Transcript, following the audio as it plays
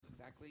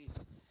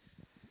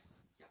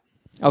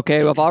Okay,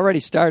 well, I've already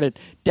started.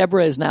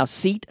 Deborah is now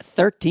seat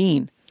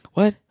 13.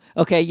 What?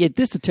 Okay, yeah,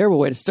 this is a terrible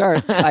way to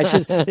start.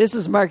 This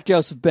is Mark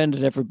Joseph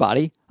Bennett,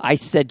 everybody. I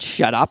said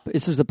shut up.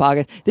 This is the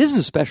podcast. This is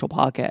a special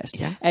podcast.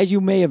 Yeah. As you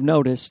may have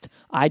noticed,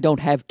 I don't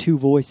have two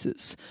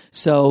voices.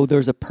 So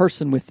there's a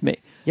person with me.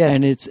 Yes.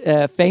 And it's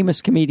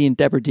famous comedian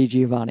Deborah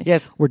DiGiovanni.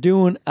 Yes. We're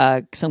doing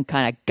some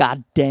kind of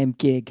goddamn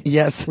gig.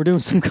 Yes. We're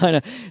doing some kind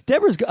of...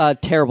 Deborah's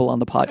terrible on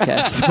the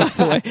podcast, by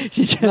the way.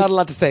 She's just, Not a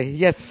lot to say.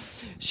 Yes.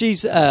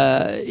 She's...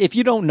 if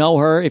you don't know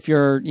her, if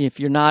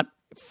you're not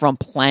from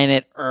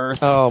planet Earth...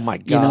 Oh, my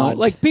God.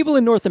 Like people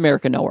in North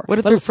America know her. What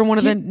if they're from one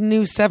of the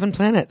new 7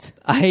 planets?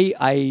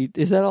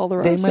 Is that all there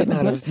are? They might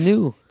not have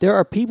knew. There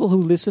are people who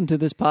listen to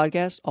this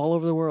podcast all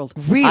over the world.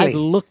 Really? I've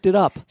looked it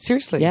up.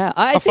 Seriously? Yeah.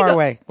 How far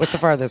away? What's the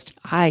farthest?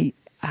 I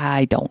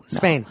don't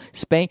know.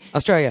 Spain.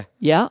 Australia?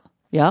 Yeah,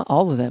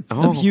 all of them.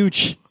 Oh. I'm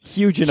huge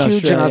in Australia.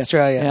 Huge in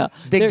Australia.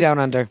 Yeah. Big down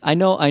under. I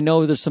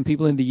know there's some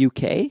people in the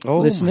UK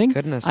listening. My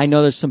goodness. I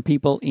know there's some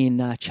people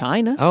in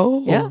China.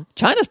 Oh. Yeah.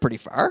 China's pretty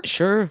far.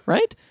 Sure.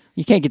 Right?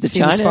 You can't get to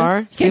Seems China. far.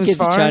 Can't Seems get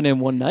far. to China in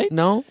one night.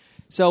 No.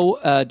 So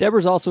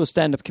Deborah's also a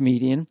stand-up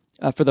comedian,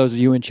 for those of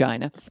you in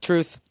China.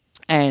 Truth.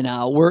 And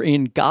we're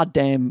in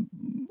goddamn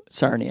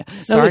Sarnia.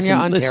 Now, Sarnia,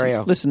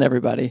 Ontario. Listen,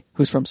 everybody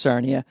who's from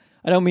Sarnia.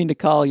 I don't mean to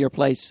call your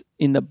place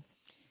in the...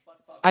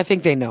 I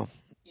think they know.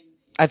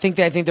 I think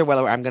they're well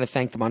aware. I'm going to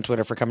thank them on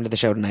Twitter for coming to the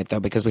show tonight, though,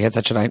 because we had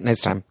such a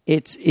nice time.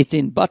 It's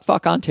in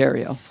Buttfuck,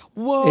 Ontario.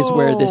 Whoa. Is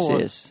where this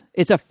is.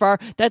 It's a far...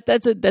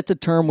 That's a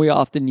term we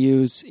often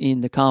use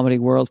in the comedy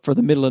world for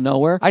the middle of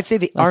nowhere. I'd say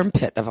the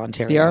armpit of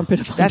Ontario. The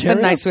armpit of Ontario. That's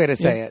a nice way to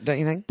say it, don't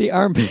you think? The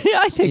armpit.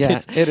 I think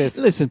it is.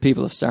 Listen,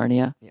 people of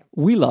Sarnia,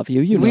 we love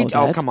you. You know that.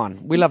 Oh, come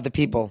on. We love the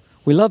people.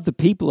 We love the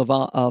people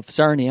of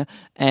Sarnia.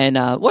 And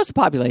what's the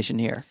population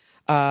here?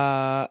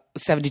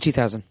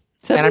 72,000.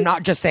 70? And I'm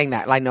not just saying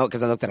that. I know it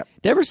because I looked it up.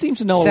 Deborah seems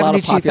to know a lot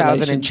of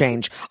 72,000 and populations.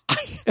 change.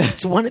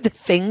 It's one of the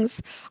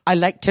things I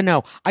like to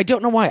know. I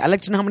don't know why. I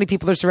like to know how many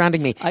people are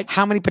surrounding me.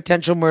 How many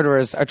potential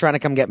murderers are trying to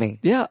come get me.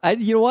 Yeah,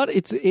 you know what?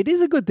 It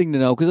is a good thing to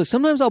know because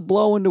sometimes I'll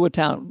blow into a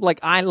town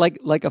like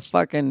a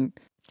fucking...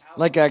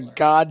 Like a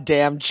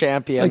goddamn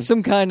champion. Like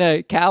some kind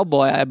of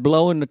cowboy. I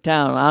blow into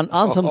town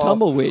on some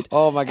tumbleweed.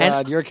 Oh my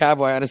God, you're a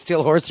cowboy on a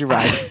steel horse you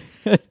ride.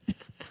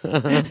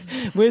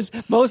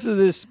 Most of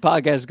this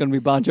podcast is going to be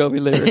Bon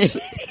Jovi lyrics.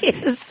 It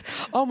is.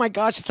 Oh my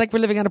gosh, it's like we're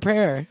living on a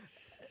prayer.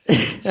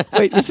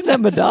 Wait, isn't that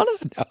Madonna?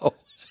 No.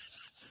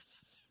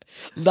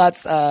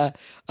 That's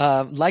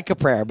like a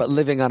prayer, but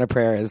living on a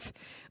prayer is...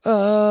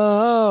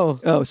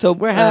 Oh, so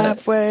we're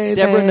halfway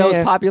Deborah there. knows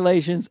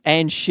populations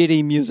and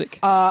shitty music.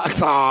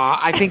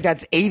 I think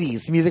that's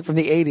 80s, music from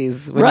the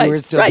 80s. When right, we were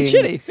still being...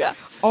 shitty. Yeah.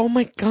 Oh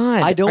my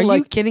God. I don't Are like,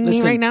 you kidding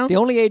listen, me right now? The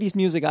only 80s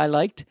music I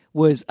liked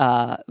was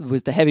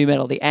the heavy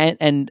metal, the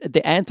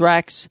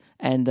Anthrax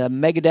and the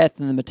Megadeth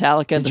and the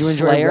Metallica. Did the you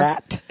enjoy Slayer.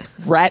 Rat?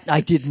 Rat,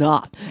 I did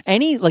not.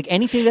 Anything that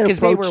approached...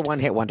 Because they were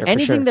one-hit wonder, for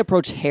anything sure. that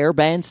approached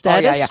hairband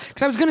status. Oh, yeah.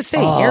 Because I was going to say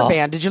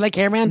hairband. Did you like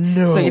hairband?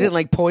 No. So you didn't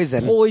like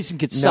Poison? Poison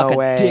could suck no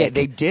way. a dick.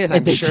 They did,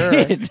 And I'm sure.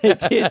 They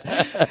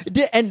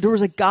did. And there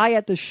was a guy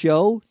at the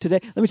show today.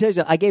 Let me tell you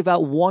something. I gave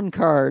out one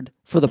card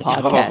for the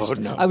podcast.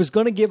 No. I was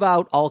going to give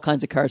out all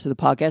kinds of cards to the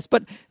podcast.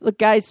 But look,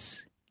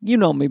 guys, you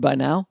know me by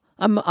now.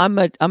 I'm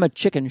a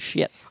chicken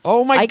shit.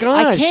 Oh my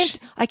gosh.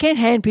 I can't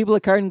hand people a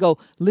card and go,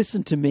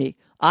 listen to me.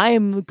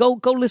 Go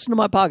listen to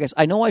my podcast.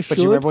 I know I should. But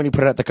you remember when you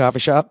put it at the coffee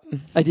shop?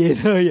 I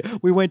did. Oh, yeah.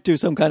 We went to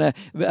some kind of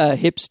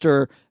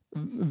hipster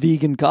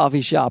vegan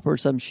coffee shop or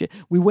some shit.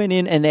 We went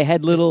in and they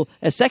had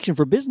a section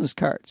for business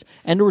cards,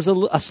 and there was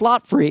a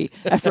slot free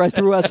after I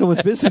threw out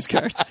someone's business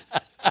cards.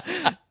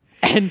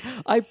 And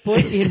I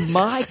put in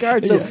my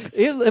card. So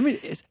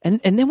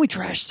and then we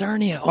trashed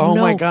Sarnia. Oh,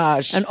 no. my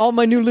gosh. And all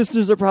my new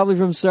listeners are probably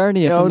from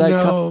Sarnia. Oh, from that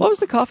no. what was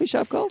the coffee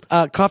shop called?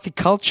 Coffee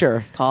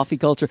culture. Coffee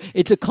culture.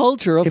 It's a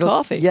culture of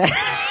coffee. Yeah.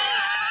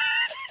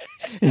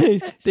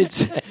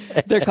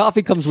 Their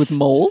coffee comes with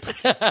mold.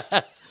 You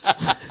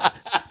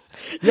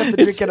have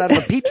to drink it out of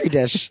a petri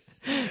dish.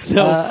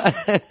 So,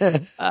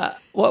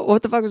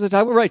 what the fuck was I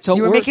talking about? Right. So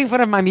you were making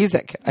fun of my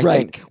music, I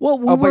think. Well,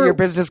 but your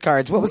business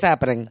cards. What was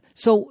happening?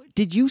 So,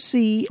 did you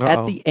see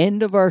at the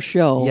end of our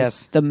show?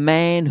 Yes. The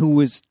man who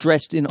was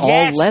dressed in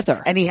all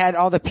leather, and he had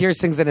all the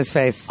piercings in his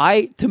face.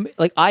 I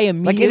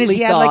immediately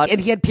thought and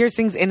he had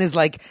piercings in his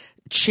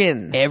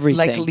chin,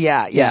 everything.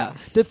 Yeah.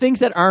 The things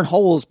that aren't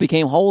holes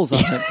became holes on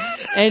him,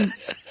 and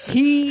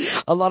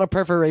a lot of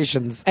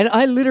perforations. And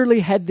I literally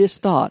had this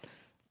thought.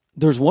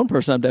 There's one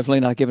person I'm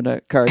definitely not giving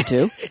a card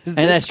to, and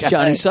that's guy.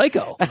 Johnny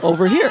Psycho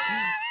over here.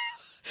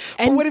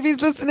 And what if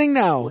he's listening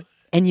now?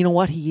 And you know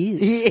what? He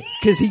is.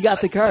 Because he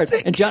got the card.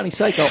 And Johnny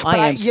Psycho,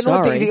 I am you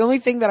sorry. Know, the only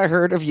thing that I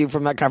heard of you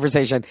from that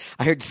conversation,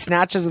 I heard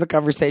snatches of the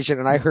conversation,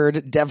 and I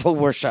heard devil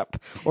worship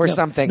or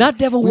something. Not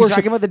devil Were worship. You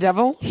talking about the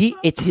devil?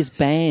 It's his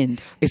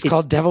band. It's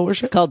called Devil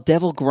Worship? Called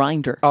Devil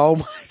Grinder. Oh,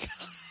 my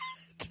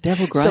God.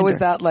 Devil Grinder. So is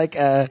that like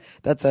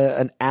that's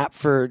an app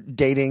for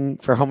dating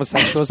for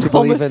homosexuals who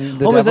believe in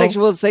the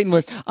homosexual devil? Satan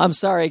word. I'm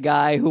sorry,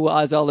 guy who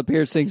has all the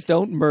piercings.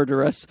 Don't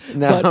murder us.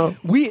 No.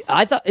 But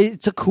I thought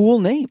it's a cool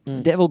name.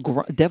 Devil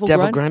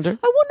Grinder.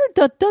 I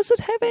wonder, does it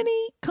have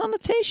any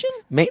connotation?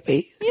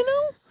 Maybe. You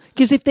know?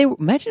 Because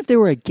imagine if they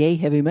were a gay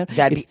heavy metal.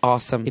 That'd be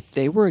awesome. If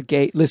they were a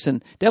gay,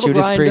 listen, Devil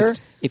Judas Grinder.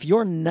 Priest. If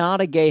you're not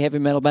a gay heavy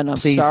metal band, I'm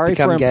Please sorry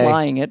for become gay.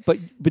 implying it, but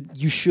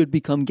you should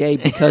become gay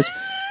because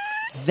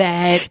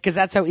because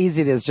that's how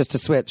easy it is just to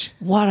switch.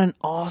 What an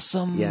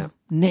awesome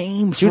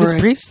name Judas for a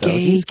Priest, though. gay.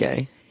 He's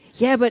gay.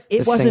 Yeah, but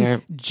it The wasn't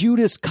singer.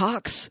 Judas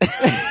Cox.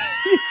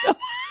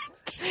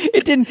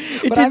 It didn't.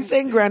 But I'm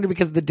saying Grindr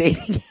because of the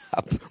dating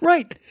app.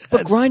 Right.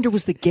 But Grindr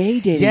was the gay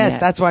dating Yes, app.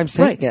 that's why I'm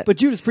saying right. it. But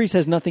Judas Priest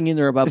has nothing in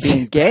there about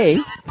being gay.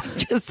 I'm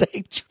just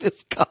saying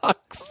Judas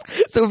Cox.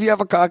 So if you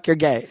have a cock, you're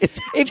gay.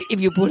 if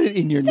you put it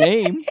in your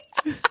name.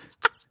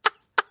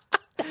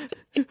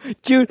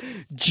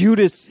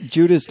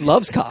 Judas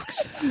loves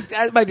cocks.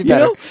 That might be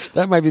better. know?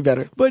 That might be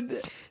better. But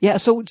yeah,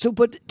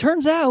 but it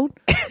turns out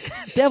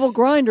Devil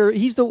Grinder,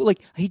 he's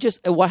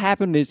what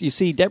happened is, you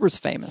see, Deborah's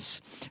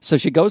famous. So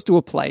she goes to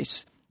a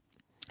place,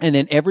 and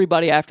then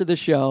everybody after the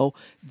show,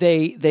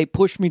 they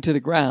push me to the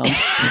ground.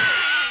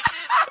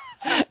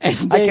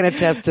 And I can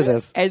attest to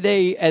this. And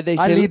they I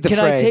say, lead the "Can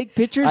fray. I take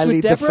pictures I with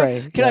lead the Deborah? fray.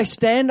 Can Yeah. I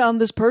stand on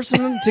this person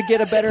to get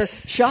a better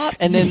shot?"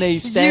 And then they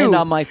stand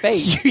on my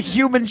face.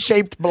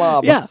 Human-shaped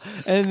blob. Yeah,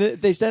 and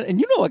they stand,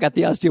 and I got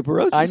the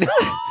osteoporosis. I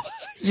know.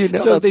 You know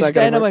So that's they not gonna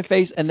stand on my work.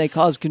 face and they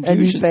cause And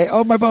confusions. you say,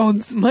 "Oh, my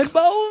bones." My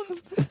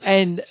bones.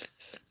 And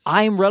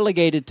I'm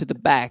relegated to the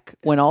back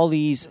when all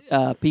these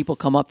people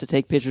come up to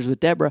take pictures with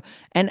Deborah.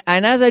 And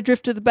as I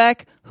drift to the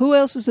back, who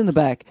else is in the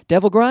back?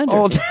 Devil Grinder.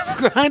 Oh,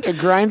 Devil Grinder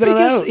grinding it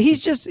because out. he's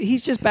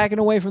just backing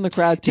away from the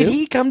crowd too. Did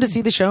he come to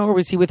see the show, or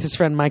was he with his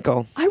friend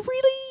Michael? I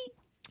really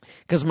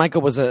Because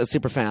Michael was a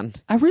super fan.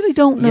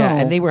 don't know. Yeah,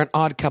 and they were an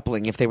odd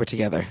coupling if they were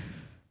together.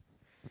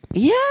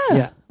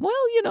 Yeah.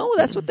 Well,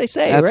 that's what they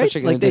say, That's right? what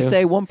you're gonna Like they do.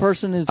 say one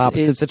person is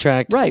Opposites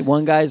attract. Right.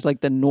 One guy's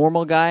like the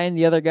normal guy and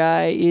the other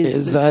guy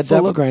is full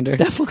Devil of- Grinder.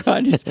 Devil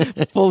Grinder.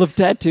 Full of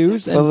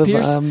tattoos Full and of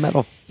pierced.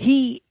 metal.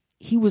 He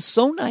was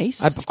so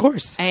nice. Of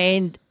course.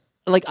 And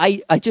like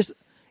I just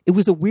it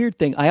was a weird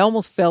thing. I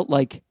almost felt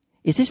like,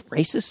 is this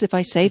racist if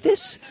I say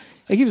this?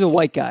 Like, he was a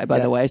white guy, by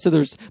the way. So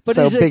So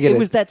it bigoted.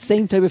 was that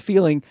same type of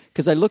feeling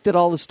because I looked at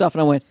all this stuff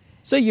and I went,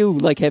 "So you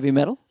like heavy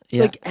metal?"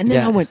 Yeah. Like, and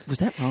then Yeah. I went, "Was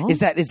that wrong?" Is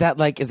that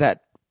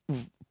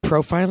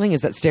profiling?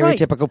 Is that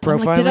stereotypical I'm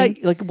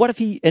profiling? like, what if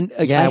he? And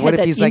I Yeah, had what if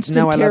that he's like, instant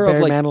 "No, I love terror of,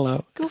 Barry like,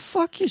 Manilow." Go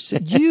fuck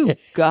yourself, you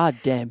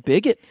goddamn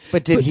bigot.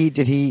 But did he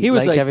He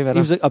was like heavy metal? He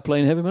was like, I'm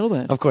playing heavy metal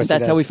band. Of course And he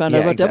that's how does. we found Yeah,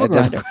 out about Devil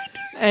exactly.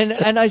 Grinder.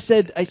 And I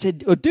said,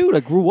 "Oh, dude, I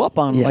grew up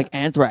on Yeah. like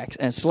Anthrax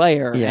and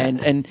Slayer, Yeah.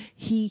 and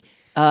he,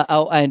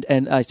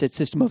 and I said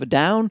System of a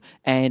Down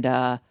and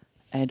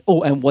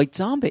White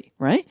Zombie,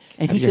 right?"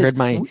 And Have he you says, heard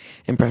my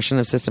impression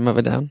of System of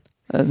a Down?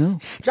 No.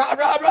 Rah,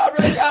 rah, rah, rah,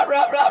 rah,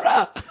 rah, rah,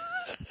 rah.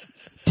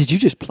 Did you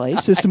just play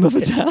System of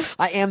a Down?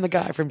 I am the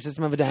guy from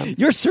System of a Down.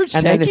 You're Serge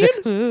And then Tankian? it's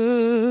like,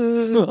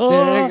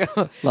 there you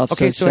go. Love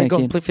Okay, Serge so go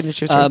Tankian.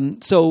 finish your story.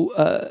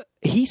 So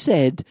he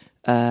said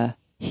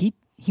he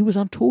was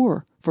on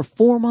tour for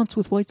 4 months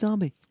with White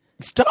Zombie,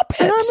 Stop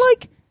it. and I'm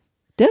like,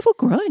 Devil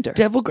Grinder.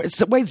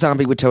 So White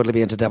Zombie would totally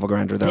be into Devil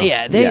Grinder, though.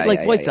 Yeah,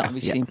 White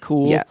Zombie seem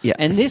cool. Yeah, yeah.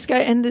 And this guy,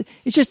 and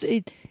it's just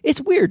it's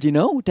weird,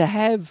 to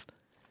have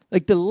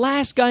like the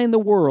last guy in the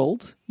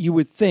world you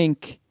would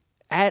think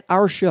at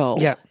our show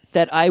Yeah.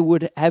 that I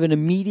would have an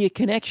immediate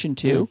connection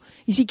to.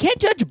 You see, you can't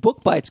judge a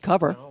book by its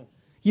cover.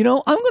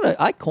 No.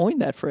 I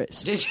coined that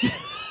phrase. Did you?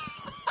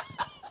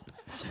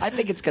 I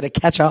think it's going to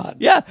catch on.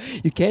 Yeah,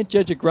 you can't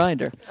judge a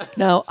grinder.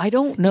 Now, I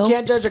don't know. You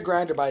can't judge a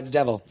grinder by its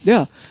devil.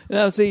 Yeah.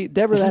 Now, see,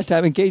 Deborah that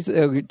time, in case,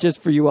 just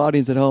for you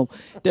audience at home,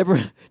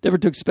 Deborah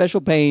took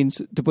special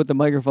pains to put the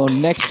microphone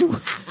next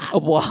to a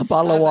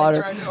bottle of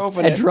water tried to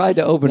open and it. tried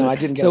to open it. No, I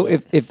didn't get so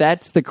it. if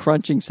that's the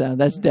crunching sound,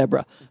 that's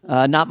Deborah,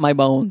 not my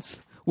bones,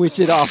 which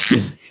it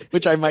often,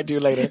 Which I might do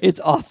later. it's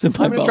often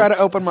my I'm going bones. to try to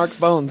open Mark's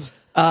bones.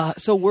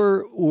 So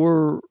we're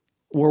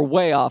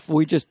way off.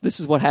 This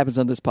is what happens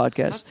on this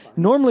podcast.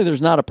 Normally, there's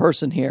not a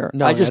person here.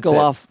 No, I just that's go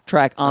it. off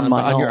track on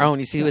my on own. your own.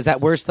 You see, is that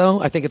worse, though?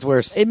 I think it's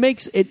worse. It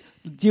makes it.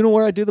 Do you know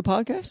where I do the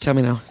podcast? Tell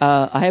me now.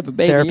 I have a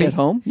baby Therapy? at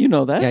home. You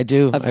know that. Yeah, I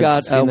do. I've I've got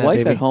a seen that wife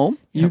baby. at home.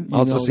 You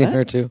also know seen that.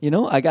 her, too.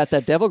 I got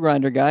that Devil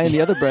Grinder guy in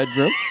the other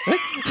bedroom.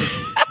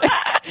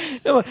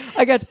 No,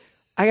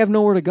 I have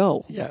nowhere to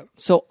go. Yeah.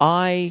 So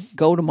I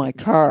go to my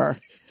car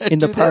in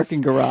the do this.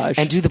 parking garage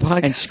And do the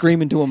podcast. and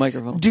scream into a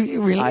microphone. Do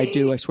you really? I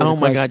do. I swear. Oh to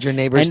my Christ. God, your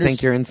neighbors And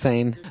think you're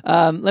insane.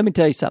 Let me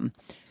tell you something.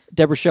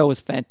 Deborah's show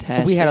was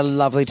fantastic. We had a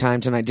lovely time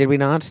tonight, did we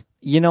not?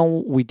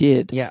 We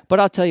did. Yeah. But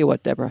I'll tell you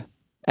what, Deborah,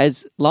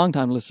 as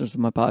longtime listeners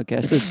of my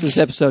podcast, this is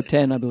episode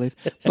 10, I believe.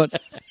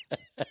 But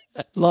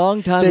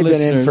longtime They've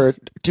listeners. been in for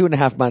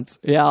 2.5 months.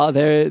 Yeah,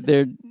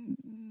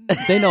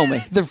 they know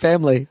me. Their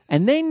family.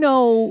 And they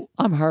know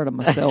I'm hard on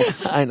myself.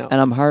 I know. And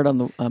I'm hard on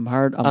the on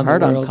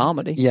world.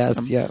 comedy.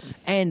 Yes, yeah.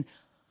 And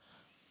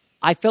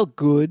I felt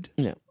good.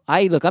 Yeah.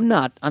 I'm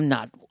not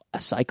a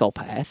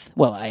psychopath.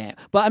 Well, I am,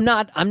 but I'm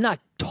not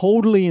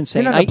totally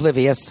insane. You're not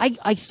oblivious.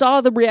 I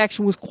saw the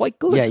reaction was quite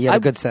good. Yeah, you had a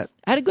good set.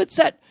 I had a good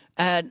set,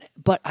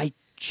 but I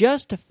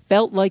just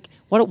felt like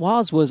what it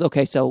was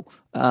okay. So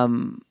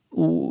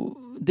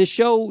this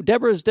show,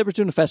 Deborah's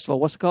doing a festival.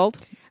 What's it called?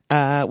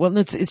 Well,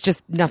 it's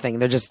just nothing.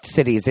 They're just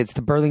cities. It's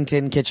the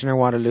Burlington Kitchener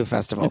Waterloo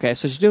Festival. Okay,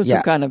 so she's doing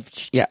some kind of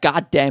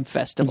goddamn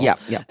festival.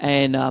 Yeah.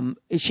 And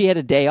she had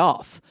a day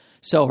off.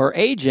 So her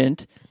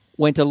agent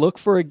went to look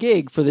for a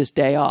gig for this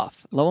day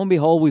off. Lo and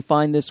behold, we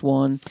find this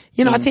one.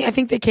 I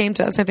think they came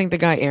to us. I think the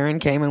guy Aaron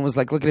came and was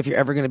like, "Look, if you're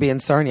ever going to be in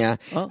Sarnia,"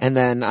 and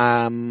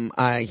then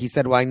he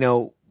said, "Well, I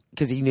know."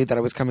 Because he knew that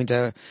I was coming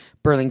to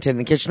Burlington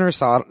and Kitchener,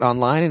 saw it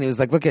online, and he was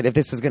like, "Look, if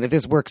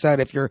this works out,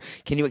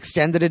 can you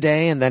extend it a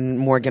day?" And then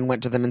Morgan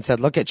went to them and said,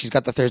 "Look, she's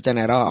got the Thursday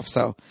night off,"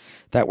 so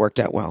that worked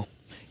out well.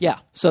 Yeah,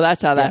 so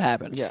that's how that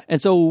happened. Yeah.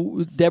 And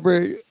so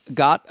Deborah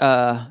got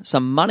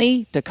some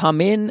money to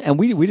come in, and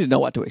we didn't know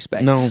what to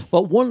expect. No.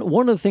 But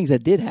one of the things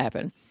that did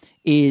happen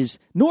is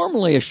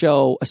normally a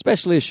show,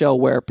 especially a show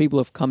where people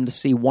have come to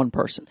see one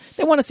person.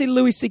 They want to see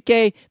Louis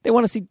C.K., they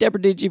want to see Deborah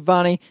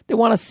DiGiovanni, they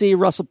want to see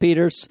Russell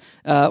Peters,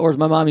 or as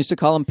my mom used to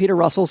call him, Peter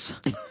Russells.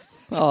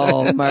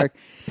 Oh, Mark.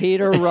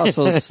 Peter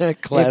Russells.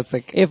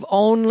 Classic. If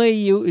only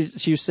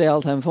she used to say all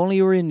the time, if only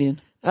you were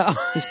Indian.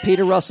 This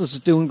Peter Russells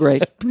is doing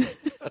great.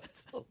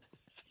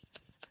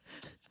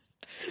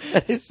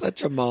 That is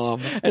such a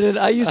mom. And then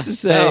I used to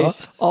say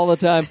all the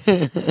time,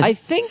 I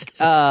think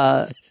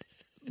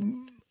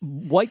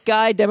white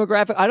guy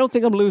demographic, I don't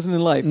think I'm losing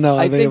in life. No,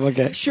 I think I'm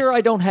okay. Sure, I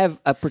don't have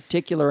a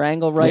particular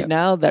angle right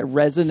now that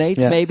resonates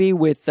maybe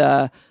with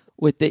the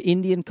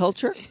Indian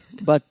culture,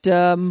 but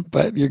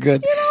you're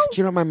good. Do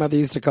you know what my mother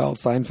used to call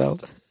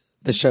Seinfeld?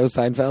 The show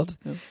Seinfeld?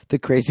 The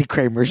Crazy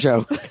Kramer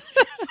Show.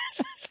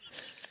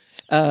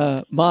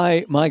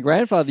 My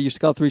grandfather used to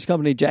call Three's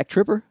Company Jack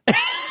Tripper.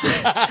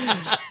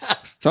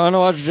 Trying to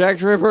watch Jack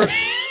Tripper.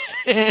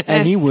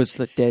 And he was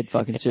dead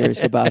fucking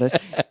serious about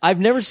it. I've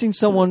never seen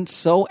someone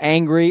so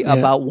angry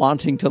about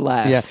wanting to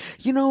laugh. Yeah.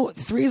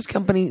 Three's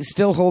Company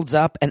still holds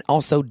up and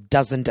also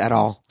doesn't at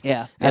all.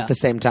 Yeah. At the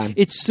same time.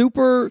 It's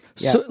super,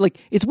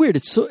 it's weird.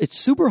 It's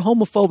super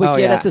homophobic,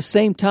 yet at the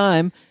same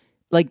time,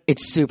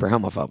 it's super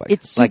homophobic.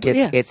 It's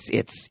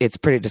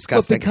pretty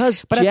disgusting.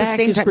 But at the Jack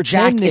same time,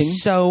 Jack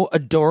is so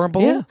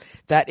adorable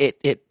that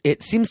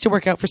it seems to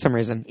work out for some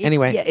reason.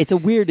 Anyway, it's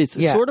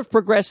sort of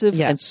progressive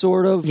and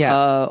sort of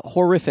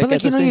horrific. But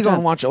at the same you go time.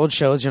 and watch old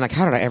shows. You're like,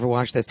 how did I ever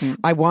watch this?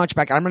 I watch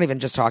back. I'm not even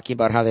just talking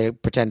about how they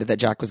pretended that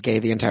Jack was gay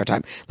the entire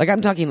time.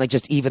 I'm talking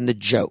just even the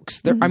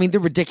jokes. They're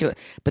ridiculous,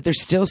 but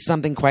there's still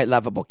something quite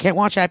lovable. Can't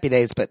watch Happy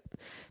Days, but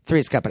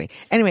Three's Company.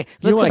 Anyway,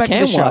 let's go back to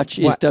the show. Watch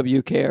is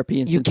WKRP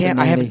in Cincinnati. You can't.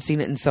 I haven't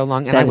seen it in so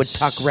long, and I would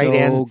tuck right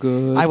in.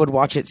 Good. I would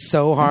watch it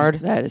so hard.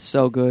 That is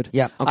so good.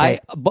 Yeah. Okay.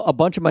 A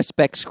bunch of my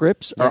spec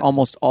scripts are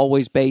almost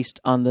always based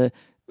on the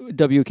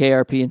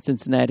WKRP in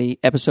Cincinnati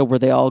episode where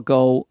they all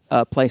go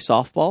play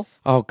softball.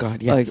 Oh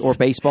God, yes. Or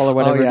baseball or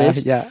whatever it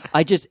is. Yeah.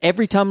 I just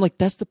every time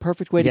that's the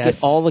perfect way to get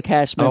all the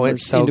cast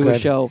members into a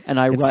show, and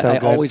I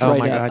always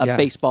write a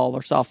baseball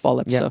or softball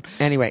episode.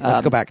 Yeah. Anyway,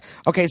 let's go back.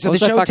 Okay, so the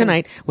show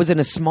tonight was in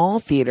a small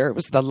theater. It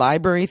was the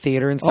Library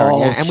Theater in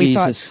Sarnia, and we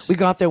thought we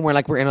got there and we're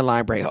like, we're in a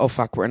library. Oh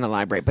fuck, we're in a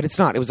library, but it's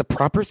not. It was a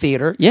proper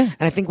theater. Yeah,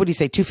 and I think what do you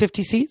say,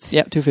 250 seats?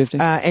 Yeah, 250.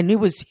 And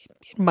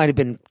it might have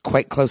been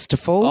quite close to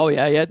full. Oh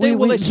yeah.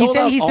 He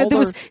said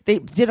they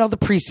did all the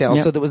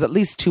pre-sales, so there was at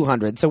least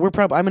 200. So I'm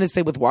going to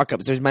say with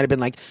walk-ups, there might have been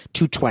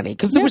 220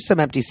 because there were some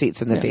empty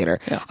seats in the theater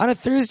on a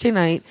Thursday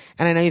night.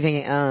 And I know you're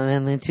thinking,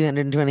 and then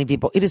 220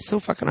 people. It is so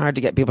fucking hard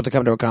to get people to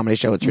come to a comedy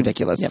show. It's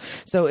ridiculous. Yep.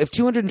 So if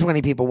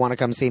 220 people want to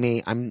come see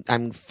me,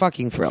 I'm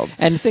fucking thrilled.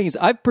 And the thing is,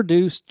 I've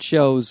produced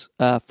shows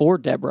for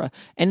Deborah,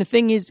 and the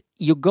thing is,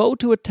 you go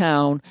to a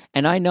town,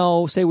 and I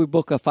know, say we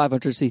book a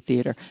 500-seat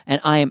theater,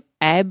 and I am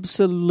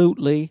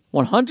absolutely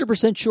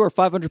 100% sure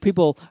 500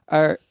 people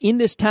are in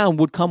this town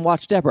would come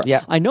watch Deborah.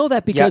 Yeah. I know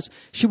that because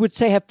she would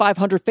say have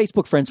 500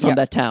 Facebook friends from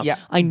that town. Yeah.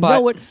 I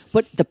know it,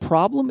 but the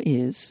problem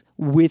is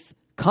with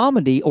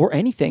comedy or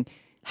anything,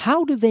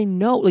 how do they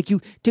know?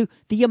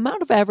 The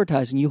amount of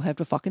advertising you have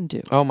to fucking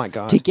do. Oh my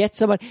God. To get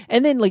somebody,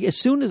 and then as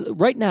soon as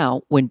right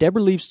now, when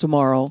Deborah leaves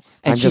tomorrow,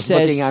 and I'm just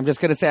going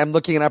to say, I'm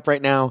looking it up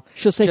right now.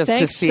 She'll say, just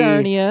thanks, to see,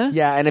 Sarnia.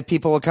 Yeah, and if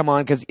people will come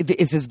on, because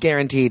this is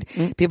guaranteed.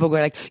 People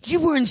go you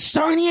were in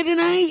Sarnia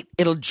tonight?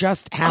 It'll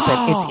just happen.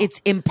 Oh.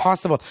 It's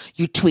impossible.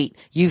 You tweet,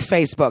 you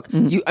Facebook,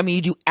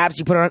 you do apps,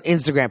 you put it on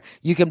Instagram.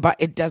 You can buy.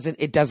 It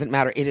doesn't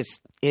matter.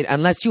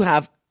 Unless you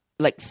have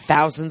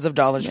thousands of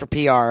dollars for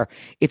PR,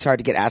 it's hard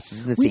to get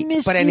asses in the seats.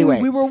 Missed but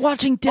anyway, we were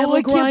watching Devil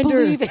Grinder. I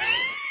can't believe it.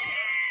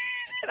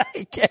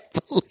 I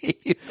can't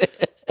believe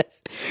it.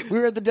 We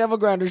were at the Devil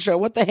Grinder show.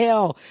 What the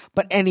hell?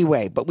 But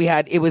anyway,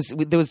 there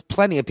was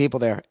plenty of people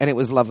there, and it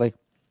was lovely.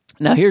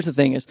 Now, here's the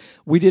thing: is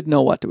we didn't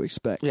know what to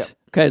expect. Yeah.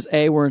 Because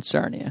we're in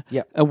Sarnia.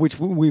 Yeah. Which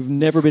we've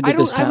never been to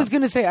this town. I was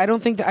going to say I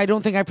don't think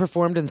I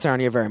performed in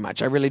Sarnia very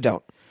much. I really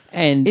don't.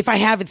 And if I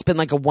have, it's been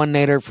a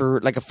one-nighter for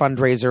a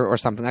fundraiser or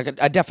something,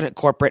 a definite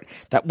corporate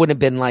that would have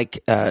been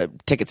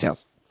ticket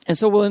sales. And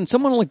so when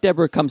someone like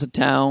Deborah comes to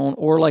town,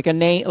 or like a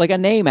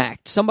name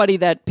act, somebody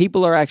that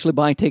people are actually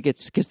buying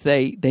tickets because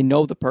they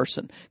know the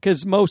person.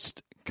 Because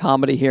most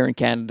comedy here in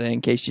Canada,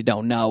 in case you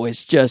don't know, is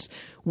just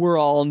we're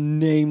all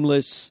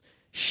nameless,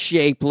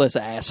 shapeless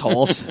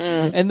assholes.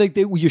 And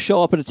you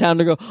show up in a town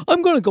and they go,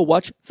 I'm going to go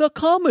watch the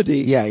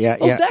comedy. Yeah.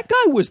 Oh, that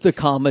guy was the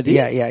comedy.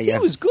 Yeah. He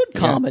was good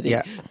comedy.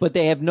 Yeah. But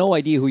they have no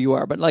idea who you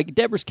are. But like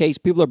Deborah's case,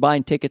 people are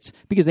buying tickets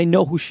because they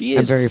know who she is.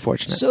 I'm very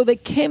fortunate. So they're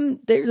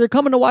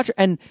coming to watch her.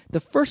 And the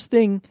first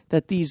thing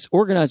that these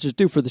organizers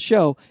do for the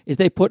show is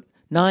they put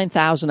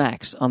 9,000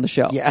 acts on the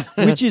show. Yeah.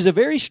 Which is a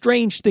very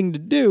strange thing to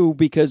do,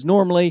 because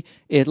normally,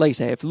 like I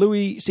say, if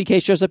Louis C.K.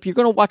 shows up, you're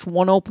going to watch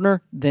one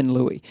opener, then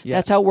Louis. Yeah.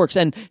 That's how it works.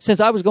 And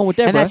since I was going with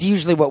Deborah... And that's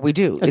usually what we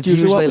do. It's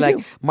usually usually what we like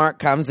do. Mark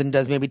comes and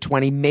does maybe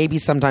 20, maybe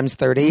sometimes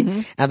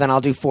 30, and then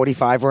I'll do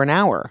 45 or an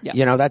hour. Yeah.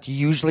 You know, that's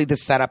usually the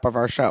setup of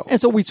our show. And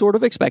so we sort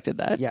of expected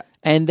that. Yeah.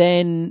 And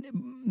then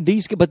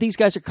these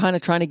guys are kind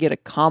of trying to get a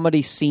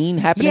comedy scene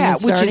happening in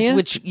Sarnia.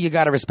 which you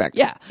got to respect.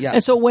 Yeah. Yeah.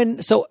 And so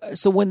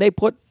when they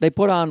put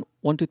on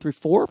 1, 2, 3,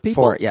 4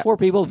 people, Four, yeah. 4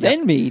 people,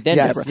 then me, then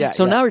Yes, Deborah. yeah,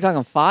 so yeah. now we're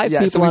talking 5 Yeah,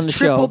 people so we've on the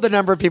tripled show. the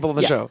number of people on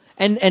the Yeah. show.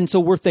 And so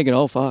we're thinking,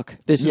 oh fuck,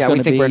 this is Yeah, going we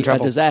to think be we're in a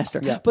trouble. disaster.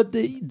 Yeah. But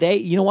they,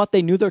 you know what?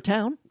 They knew their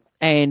town,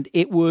 and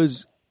it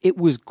was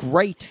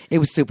great. It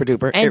was super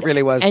duper. It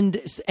really was.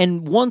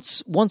 And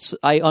once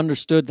I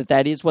understood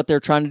that is what they're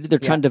trying to do, they're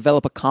trying to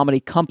develop a comedy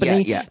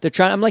company. Yeah. They're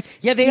trying. I'm like,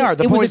 Yeah, they are.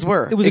 The boys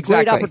were. It was a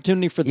Exactly. great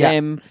opportunity for Yeah.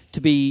 them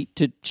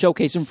to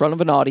showcase in front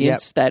of an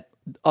audience that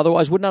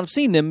otherwise would not have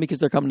seen them because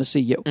they're coming to see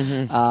you.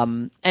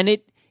 Mm-hmm. And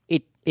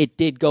it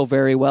did go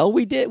very well.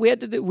 We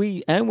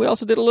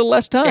also did a little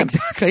less time.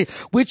 Exactly.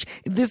 Which,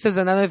 this is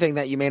another thing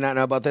that you may not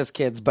know about this,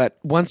 kids, but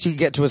once you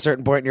get to a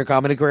certain point in your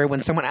comedy career,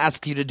 when someone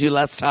asks you to do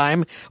less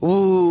time,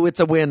 ooh, it's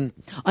a win.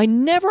 I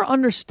never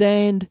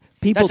understand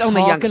people That's only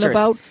talking youngsters.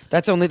 about.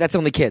 That's only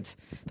kids.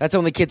 That's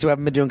only kids who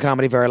haven't been doing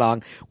comedy very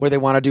long, where they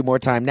want to do more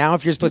time. Now,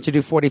 if you're supposed to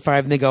do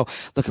 45 and they go,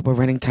 look, we're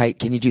running tight.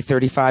 Can you do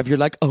 35? You're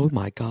like, oh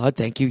my God,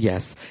 thank you.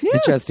 Yes. Yeah,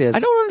 It just is. I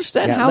don't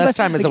understand how less that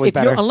time is like, always if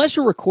you're- better. unless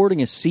you're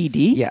recording a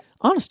CD. Yeah.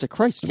 Honest to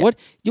Christ, what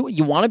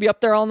you want to be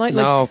up there all night?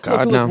 Like, No,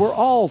 God, look, no. We're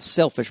all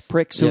selfish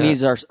pricks who Yeah.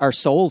 needs our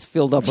souls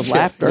filled up with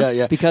laughter.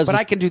 Yeah. Because but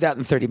I can do that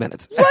in 30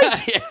 minutes.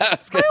 Right. Yeah, I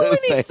was I gonna only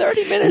say. need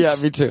 30 minutes.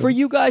 Yeah, me too. For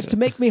you guys to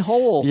make me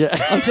whole. Yeah.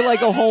 Until I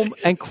go home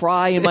and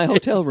cry in my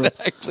hotel room.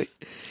 Exactly.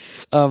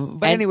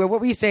 But anyway,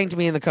 what were you saying to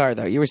me in the car,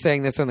 though? You were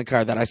saying this in the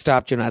car that I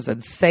stopped you and I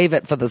said, save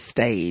it for the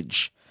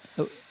stage.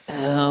 It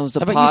was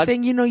the But pod. you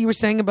saying, you were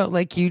saying about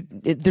like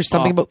there's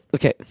something about,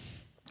 okay.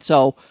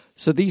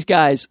 So these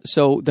guys,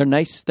 they're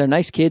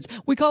nice kids.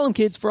 We call them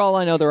kids. For all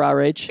I know, they're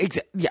our age.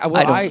 Yeah,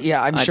 well,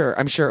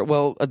 I'm sure.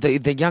 Well,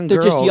 the young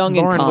girl, They're just young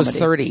in Lauren, was comedy.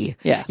 30.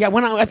 Yeah. Yeah,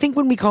 I think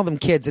when we call them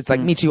kids, it's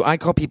like, me too, I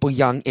call people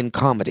young in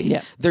comedy.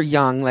 Yeah. They're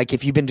young, like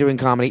if you've been doing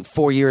comedy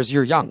 4 years,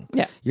 you're young.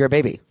 Yeah. You're a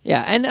baby.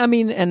 Yeah, and I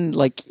mean, and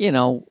like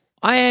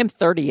I am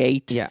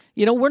 38. Yeah.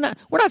 We're not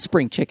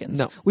spring chickens.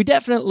 No. we're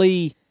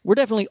definitely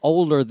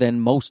older than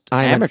most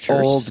I'm amateurs.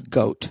 an old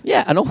goat.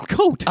 Yeah, an old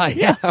goat.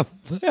 I am.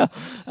 Yeah.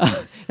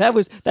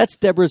 That's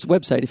Deborah's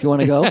website if you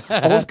want to go,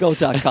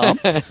 oldgoat.com.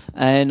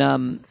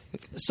 And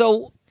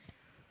so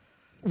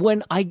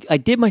when I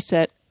did my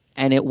set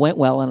and it went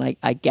well, and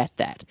I get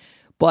that.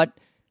 But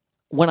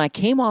when I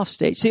came off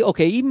stage,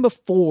 even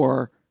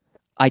before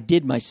I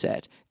did my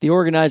set, the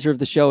organizer of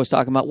the show was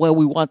talking about, well,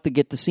 we want to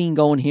get the scene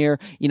going here,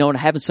 and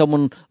having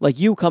someone like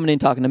you coming in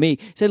talking to me.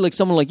 He said, like,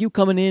 someone like you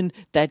coming in,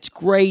 that's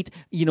great.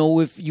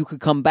 If you could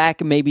come back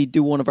and maybe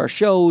do one of our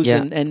shows,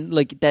 Yeah. and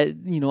like that,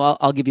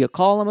 I'll give you a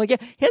call. I'm like, yeah,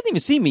 he hasn't even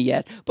seen me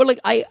yet. But like,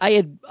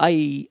 I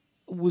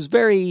was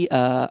very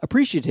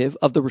appreciative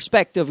of the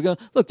respect of going,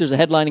 look, there's a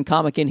headlining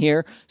comic in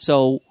here,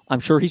 so I'm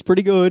sure he's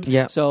pretty good.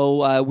 Yeah.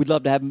 So we'd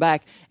love to have him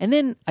back. And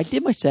then I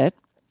did my set.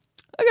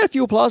 I got a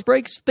few applause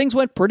breaks. Things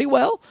went pretty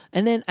well.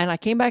 And I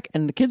came back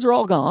and the kids are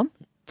all gone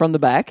from the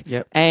back.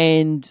 Yep.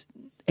 And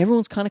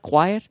everyone's kind of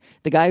quiet.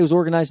 The guy who's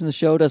organizing the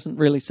show doesn't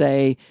really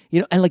say,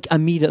 and like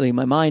immediately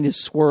my mind is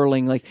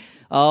swirling like,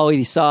 oh,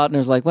 he saw it and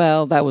was like,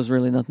 well, that was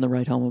really nothing to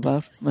write home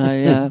about.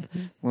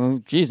 Well,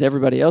 geez,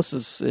 everybody else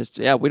is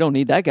we don't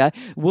need that guy.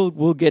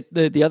 We'll get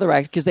the other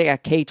act because they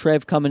got K.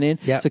 Trev coming in.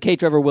 Yeah. So K.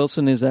 Trevor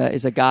Wilson is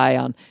a guy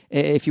on.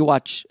 If you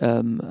watch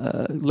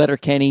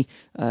Letterkenny,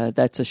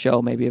 that's a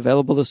show maybe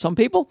available to some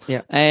people.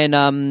 Yeah.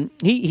 And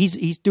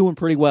he's doing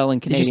pretty well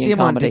in Canadian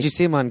comedy. Did you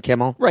see him on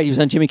Kimmel? Right, he was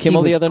on Jimmy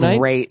Kimmel the other night.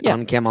 Great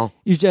on Kimmel.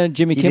 He was on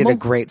Jimmy He Kimmel. did a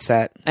great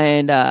set.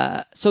 And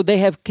so they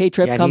have K.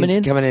 Trev Yeah, and coming he's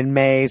in. coming in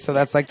May, so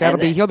that's like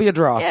he'll be a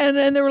draw. Yeah,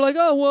 and they were like,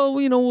 oh, well,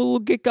 we'll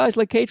get guys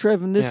like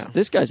K-Trev, and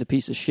this guy's a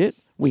piece of shit.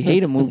 We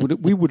hate him.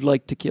 We would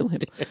like to kill him.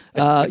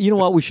 You know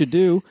what we should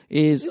do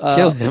is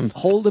Kill him.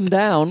 hold him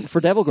down for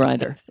Devil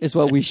Grinder is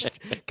what we should,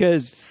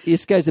 because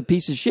this guy's a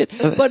piece of shit.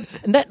 But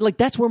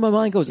that's where my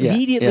mind goes. Yeah,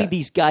 Immediately, yeah.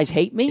 these guys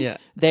hate me. Yeah.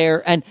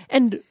 They're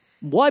and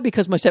why?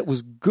 Because my set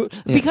was good.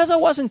 Because I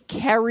wasn't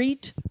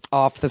carried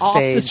Off the Off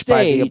the stage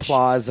by the stage.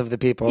 applause of the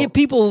people. Yeah,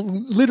 people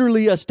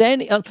literally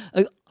standing,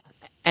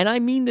 and I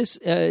mean this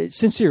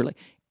sincerely.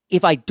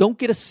 if I don't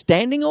get a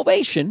standing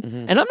ovation,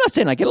 and I'm not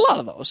saying I get a lot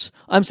of those,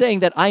 I'm saying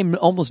that I'm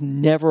almost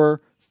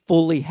never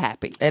fully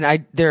happy.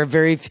 And there are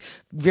very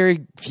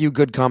few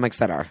good comics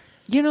that are.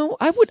 You know,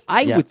 I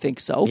would think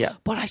so. Yeah.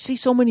 But I see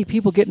so many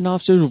people getting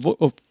off stage.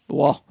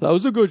 Well, that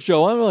was a good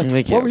show. I'm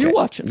like, what were you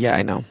watching? Yeah,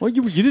 I know. Well,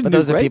 you didn't. But do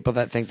those are great. people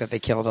that think that they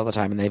killed all the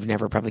time, and they've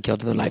never probably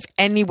killed in their life.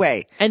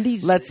 Anyway, And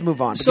let's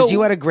move on because so-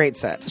 you had a great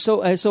set.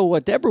 So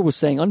what Deborah was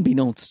saying,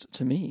 unbeknownst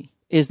to me,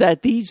 is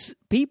that these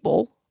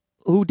people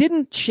who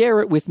didn't share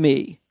it with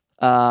me,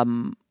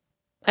 and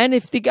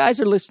if the guys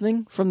are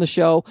listening from the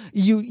show,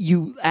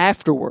 you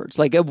afterwards,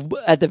 like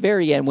at the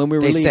very end when we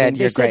were leaving, said,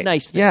 they "You're said great."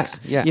 nice things.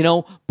 Yeah. You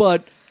know,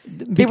 but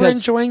They were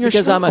enjoying your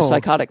because I'm a show.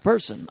 psychotic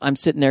person. I'm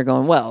sitting there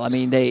going, well, I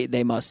mean, they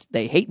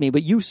hate me,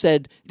 but you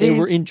said they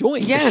were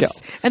enjoying the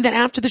show. And then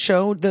after the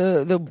show,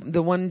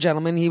 the one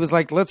gentleman, he was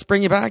like, "Let's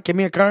bring you back. Give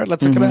me a card.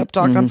 Let's hook it up.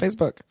 Talk on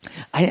Facebook."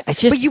 I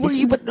just, But you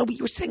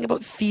were saying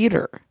about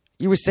theater.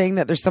 You were saying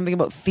that there's something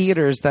about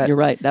theaters that you're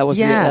right. That was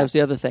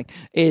the other thing.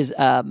 Is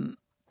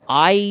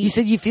you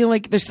said you feel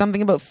like there's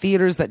something about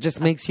theaters that just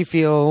makes you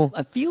feel.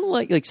 I feel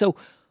like so.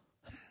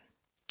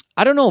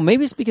 I don't know.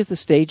 Maybe it's because the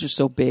stage is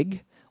so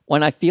big.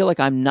 When I feel like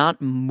I'm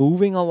not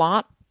moving a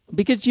lot,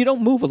 because you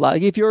don't move a lot.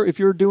 Like if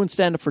you're doing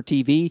stand up for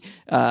TV,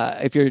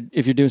 if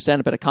you're doing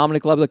stand up at a comedy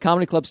club, the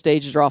comedy club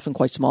stages are often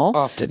quite small.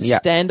 Often, yeah.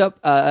 Stand up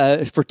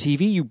for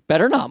TV, you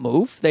better not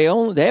move. They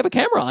have a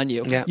camera on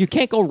you. Yeah. You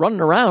can't go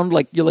running around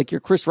like you're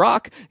Chris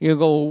Rock. You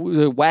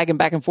go wagging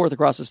back and forth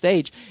across the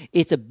stage.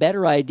 It's a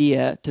better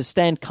idea to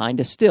stand kind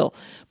of still.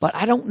 But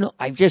I don't know.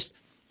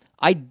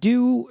 I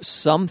do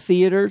some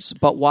theaters,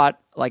 but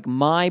like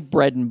my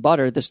bread and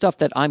butter, the stuff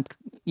that I'm,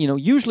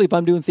 usually if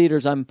I'm doing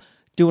theaters, I'm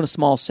doing a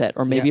small set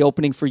or maybe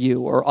opening for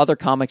you or other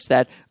comics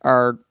that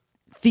are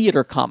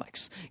theater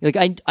comics. Like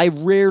I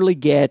rarely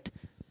get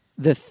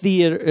the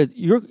theater.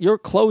 You're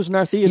closing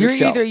our theater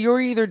show. You're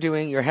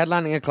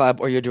headlining a club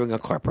or you're doing a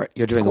corporate.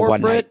 You're doing Corporate,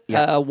 a one night.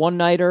 Yeah. one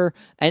nighter,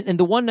 and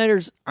the one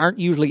nighters aren't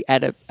usually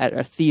at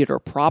a theater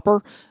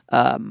proper.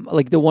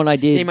 Like the one I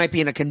did, They might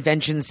be in a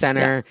convention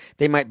center. Yeah.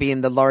 They might be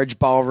in the large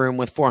ballroom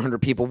with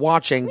 400 people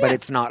watching, but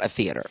it's not a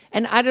theater.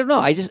 And I don't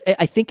know. I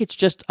think it's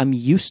just I'm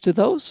used to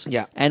those.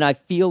 Yeah. And I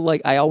feel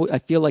like I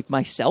feel like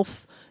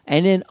myself.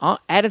 And then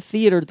at a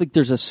theater,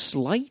 there's a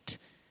slight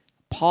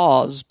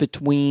pause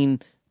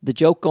between the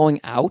joke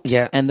going out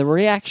and the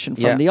reaction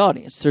from the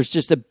audience. There's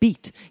just a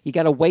beat. You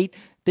got to wait.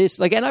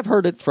 And I've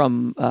heard it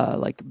from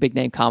like big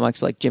name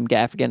comics like Jim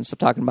Gaffigan and stuff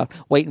talking about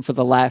waiting for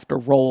the laugh to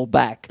roll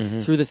back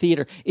through the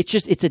theater.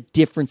 It's a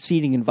different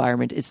seating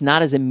environment. It's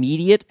not as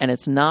immediate and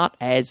it's not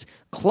as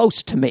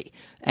close to me.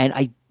 And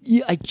I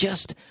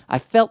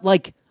felt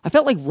like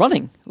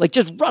running, like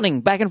just running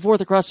back and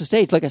forth across the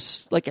stage like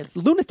a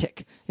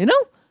lunatic,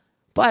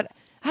 But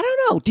I don't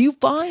know. Do you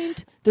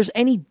find there's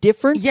any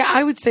difference? Yeah,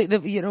 I would say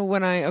that,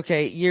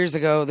 years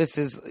ago, this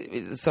is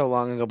so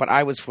long ago, but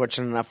I was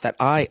fortunate enough that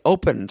I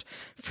opened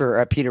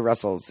for Peter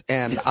Russell's,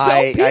 and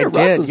I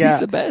Russell's, did. Yeah,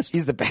 he's the best.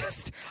 He's the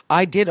best.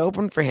 I did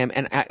open for him,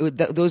 and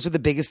those are the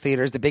biggest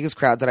theaters, the biggest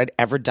crowds that I'd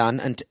ever done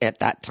at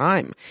that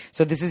time.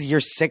 So this is year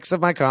 6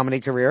 of my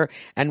comedy career,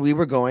 and we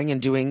were going and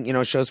doing,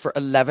 shows for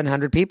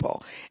 1,100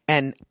 people.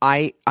 And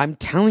I'm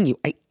telling you,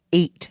 I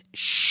ate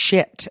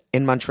shit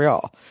in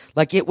Montreal.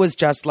 Like it was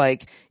just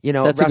like,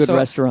 That's Russell, a good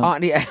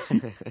restaurant.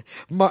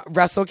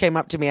 Russell came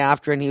up to me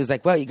after and he was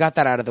like, well, you got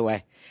that out of the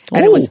way.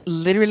 And it was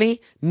literally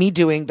me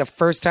the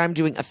first time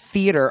doing a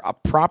theater, a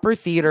proper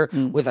theater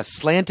with a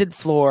slanted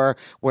floor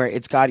where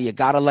you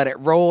gotta let it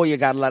roll, you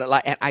gotta let it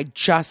lie. And I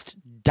just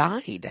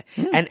died.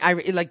 And I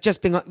like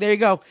just being like, there you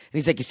go. And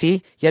he's like, you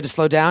see, you had to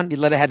slow down.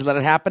 You had to let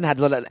it happen.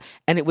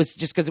 And it was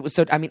just because it was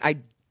so, I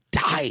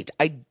died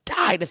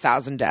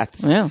 1,000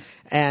 deaths. Yeah.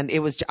 And it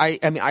was,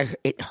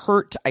 it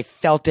hurt. I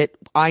felt it.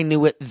 I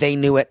knew it. They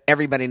knew it.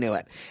 Everybody knew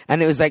it.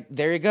 And it was like,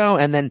 there you go.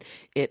 And then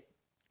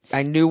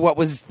I knew what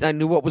was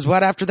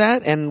what after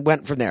that and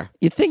went from there.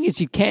 The thing is,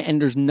 you can't, and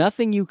there's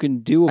nothing you can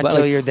do about it.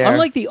 Until you're there.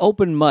 Unlike the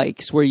open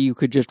mics where you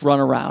could just run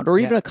around, or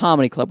even a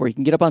comedy club where you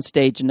can get up on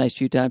stage a nice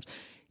few times.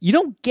 You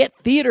don't get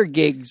theater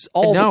gigs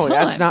all the time. No,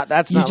 that's not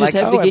you like, just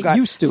have to I've get got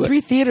used to it. 3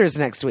 theaters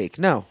next week.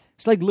 No.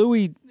 It's like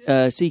Louis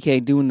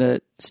C.K. doing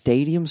the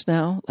stadiums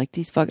now. Like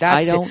these fucking,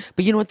 I don't.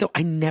 But you know what though?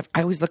 I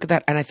always look at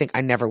that and I think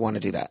I never want to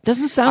do that.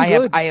 Doesn't sound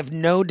good. I have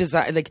no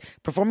desire, like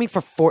performing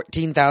for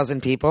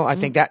 14,000 people. I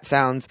think that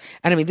sounds,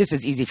 and I mean, this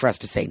is easy for us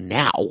to say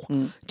now,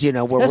 where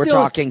That's we're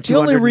talking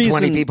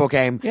 220 people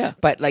came. Yeah.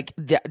 But like,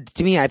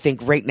 to me, I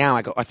think right now,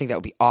 I think that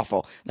would be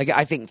awful. Like,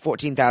 I think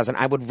 14,000,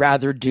 I would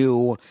rather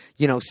do,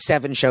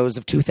 7 shows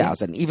of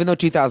 2,000, even though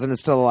 2,000 is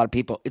still a lot of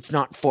people. It's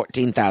not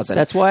 14,000.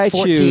 That's why I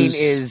 14 choose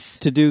is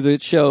to do the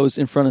shows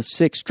in front of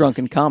 6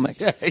 drunken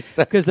comics.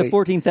 Exactly. Because the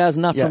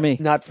 14,000, not for me.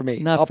 Not for me.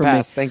 Not I'll for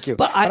pass. me. Thank you.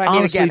 But I mean,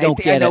 honestly again, don't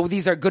get I know it.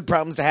 these are good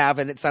problems to have,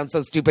 and it sounds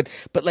so stupid.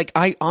 But like,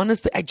 I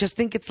just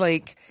think it's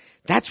like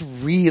that's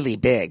really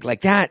big.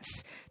 Like I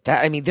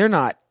mean, they're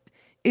not.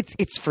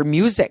 it's for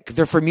music.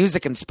 They're for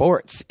music and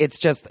sports. It's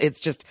just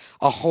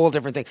a whole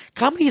different thing.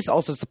 Comedy is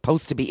also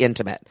supposed to be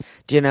intimate.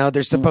 Do you know?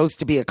 There's supposed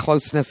to be a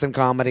closeness in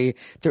comedy.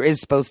 There is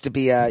supposed to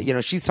be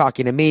a, she's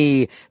talking to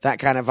me, that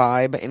kind of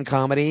vibe in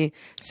comedy.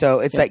 So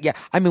it's like,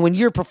 I mean, when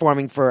you're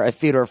performing for a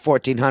theater of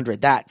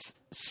 1,400, that's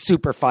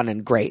super fun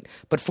and great.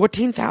 But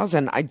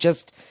 14,000,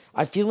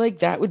 I feel like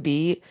that would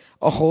be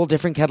a whole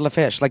different kettle of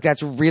fish. Like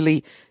that's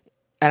really.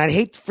 And I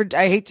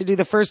hate to do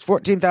the first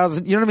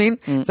 14,000. You know what I mean?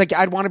 It's like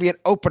I'd want to be an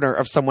opener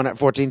of someone at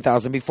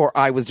 14,000 before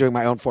I was doing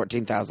my own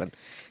 14,000.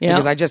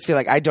 Because I just feel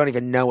like I don't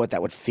even know what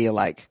that would feel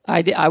like.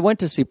 I went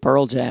to see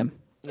Pearl Jam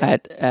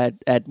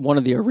at one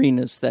of the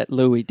arenas that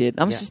Louis did.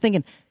 I was just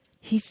thinking,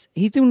 he's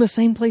doing the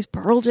same place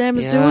Pearl Jam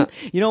is doing.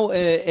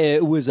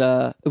 It was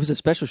a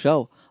special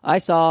show. I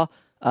saw.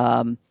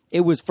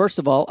 It was, first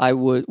of all, I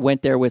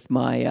went there with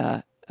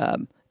my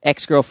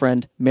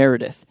ex-girlfriend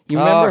Meredith. You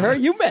remember her?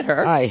 You met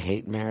her. I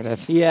hate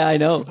Meredith. Yeah, I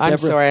know. I'm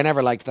sorry, I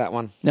never liked that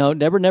one. No,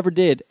 Deborah never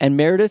did. And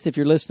Meredith, if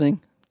you're listening,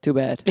 too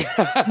bad.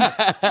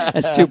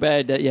 That's too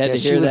bad that you had to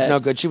hear that. She was no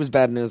good. She was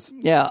bad news.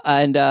 Yeah,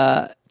 and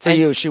for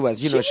you, she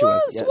was. She was.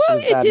 Yeah, well,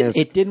 she was bad news.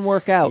 It didn't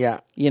work out. Yeah.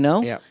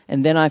 Yeah.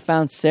 And then I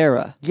found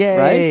Sarah. Yay.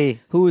 Right?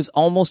 Who was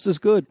almost as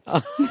good.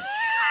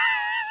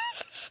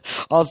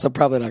 Also,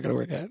 probably not going to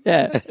work out.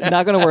 Yeah,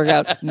 not going to work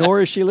out.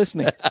 Nor is she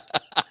listening.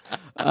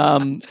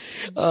 All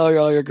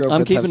your girlfriends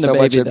I'm keeping have the so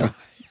baby much though.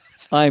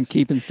 I'm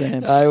keeping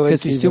Sam I would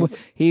because he's too.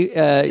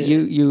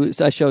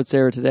 I showed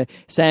Sarah today.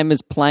 Sam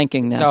is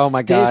planking now. Oh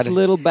my God! This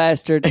little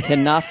bastard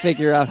cannot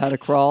figure out how to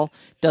crawl.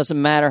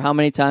 Doesn't matter how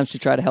many times we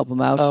try to help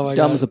him out. Oh my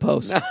Dumb God. as a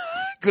post.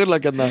 Good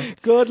looking though.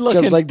 Good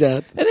looking, just like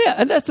Dad.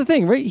 And that's the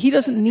thing, right? He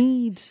doesn't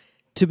need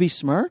to be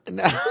smart.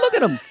 No. Look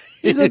at him.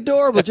 He's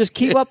adorable. Just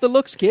keep up the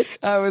looks, kid.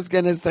 I was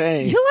gonna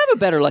say he'll have a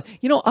better life.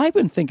 I've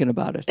been thinking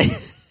about it.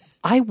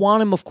 I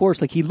want him, of course.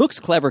 Like he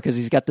looks clever because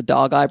he's got the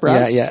dog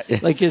eyebrows. Yeah.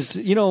 Like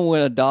when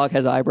a dog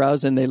has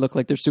eyebrows and they look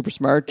like they're super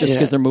smart just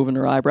because they're moving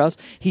their eyebrows.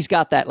 He's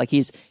got that. Like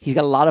he's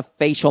got a lot of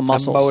facial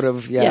muscles.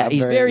 Emotive. Yeah.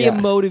 He's very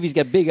emotive. He's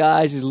got big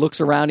eyes. He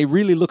looks around. He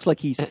really looks like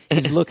he's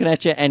looking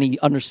at you and he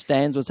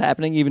understands what's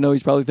happening, even though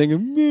he's probably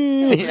thinking,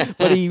 meh.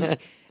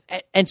 But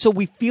and so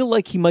we feel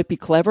like he might be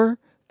clever,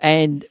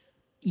 and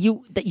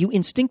you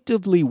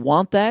instinctively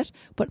want that.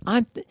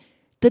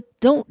 But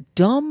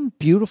dumb,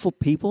 beautiful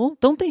people,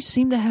 don't they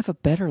seem to have a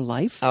better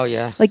life? Oh,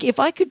 yeah. Like, if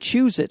I could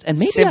choose it, and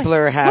maybe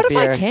simpler, happier.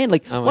 What if I can?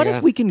 Like, what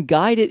if we can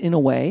guide it in a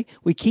way?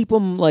 We keep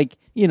them, like,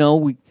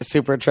 we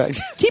super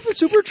attractive. Keep it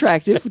super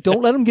attractive.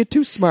 Don't let them get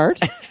too smart.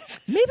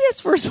 Maybe that's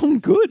for some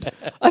good.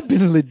 I've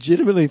been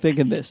legitimately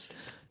thinking this.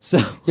 So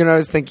I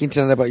was thinking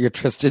tonight about your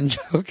Tristan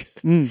joke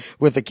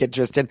with the kid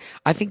Tristan.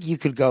 I think you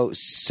could go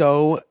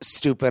so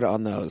stupid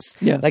on those.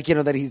 Yeah. Like,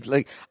 that he's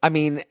like, I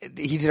mean,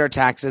 he did our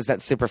taxes.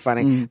 That's super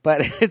funny.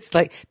 But it's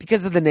like,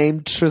 because of the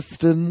name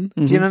Tristan,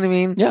 do you know what I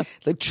mean? Yeah.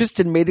 Like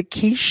Tristan made a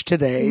quiche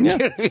today. Yeah. Do you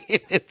know what I mean?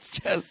 It's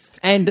just,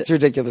 and it's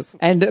ridiculous.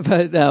 And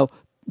now,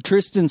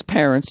 Tristan's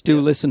parents do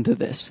listen to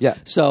this. Yeah.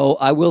 So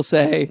I will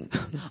say,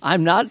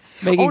 I'm not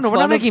making fun we're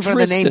not making of fun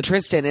of the name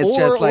Tristan. It's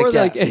just like,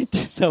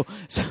 so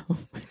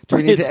do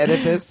we need to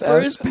edit this?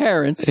 For his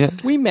parents,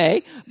 we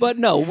may, but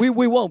no, we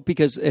won't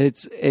because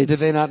it's. Did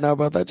they not know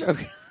about that joke?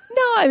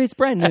 No, I mean, it's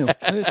brand new.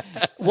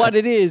 What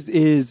it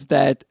is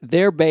that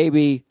their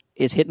baby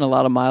is hitting a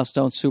lot of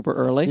milestones super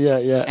early.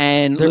 Yeah.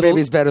 And their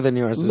baby's better than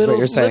yours, is what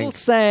you're saying. Little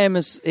Sam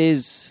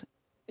is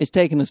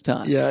taking his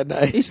time. Yeah,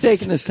 nice. He's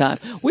taking his time.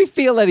 We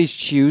feel that he's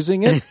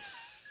choosing it.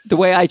 The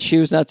way I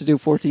choose not to do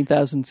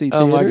 14,000 seat theaters.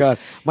 Oh my God.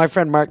 My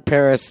friend Mark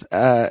Paris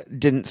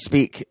didn't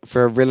speak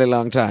for a really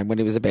long time when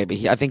he was a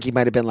baby. I think he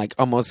might have been like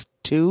almost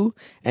 2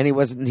 and he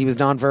was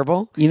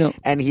nonverbal.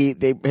 And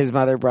his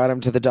mother brought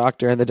him to the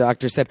doctor and the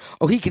doctor said,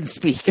 "Oh, he can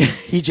speak.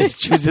 He just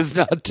chooses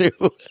not to."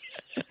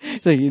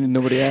 So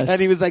nobody asked.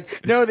 And he was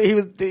like, no, he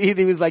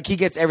was like, he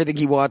gets everything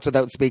he wants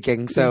without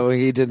speaking. So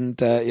he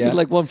didn't, He's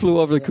like One Flew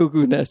Over the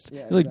Cuckoo Nest.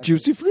 Yeah, like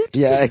juicy fruit?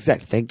 Yeah,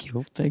 exactly. Thank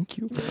you.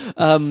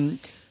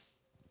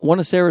 One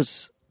of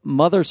Sarah's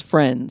mother's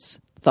friends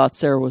thought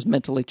Sarah was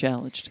mentally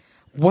challenged.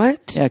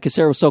 What? Yeah, because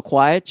Sarah was so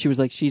quiet. She was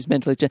like, she's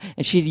mentally challenged.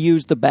 And she'd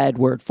used the bad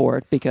word for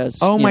it because,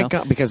 oh my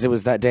God, because it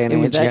was that day and age.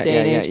 It was that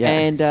day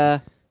and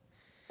age.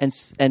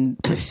 And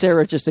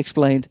Sarah just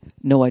explained,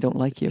 "No, I don't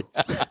like you."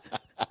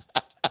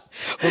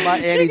 When my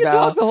Auntie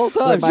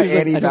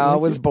Val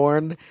was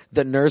born,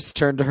 the nurse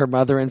turned to her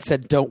mother and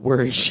said, "Don't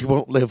worry, she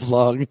won't live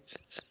long."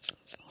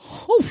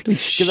 Holy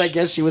shit. Because I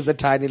guess she was a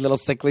tiny little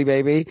sickly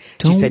baby.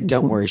 She said,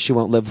 "Don't worry, she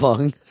won't live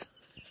long."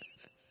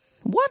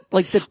 What?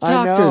 Like the doctors?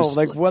 I know.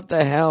 Like, what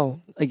the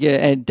hell? Like,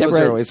 and Deborah,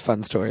 those are always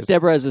fun stories.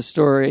 Deborah has a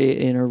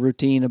story in her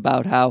routine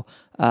about how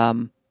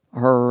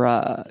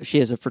she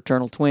has a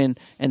fraternal twin,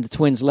 and the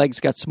twin's legs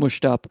got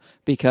smushed up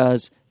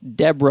because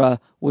Deborah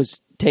was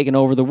taken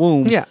over the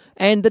womb. Yeah.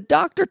 And the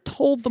doctor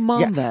told the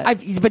mom that.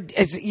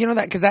 But you know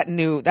that because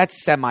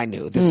that's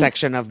semi-new. The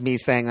section of me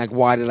saying like,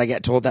 why did I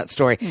get told that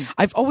story?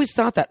 I've always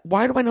thought that.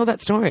 Why do I know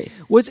that story?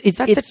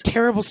 That's a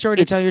terrible story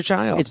to tell your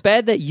child. It's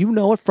bad that you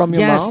know it from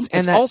your mom.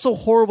 And it's also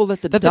horrible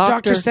that the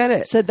doctor said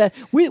it. Said that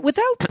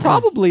without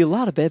probably a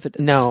lot of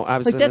evidence. No, I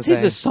was like that's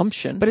his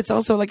assumption. But it's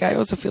also like I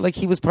also feel like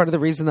he was part of the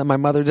reason that my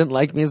mother didn't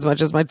like me as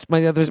much as my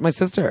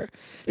sister.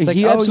 It's like,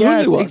 he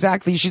absolutely was.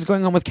 Exactly. She's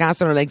going on with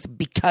cast on her legs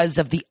because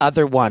of the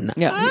other one.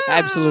 Yeah, he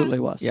absolutely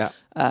was. Yeah.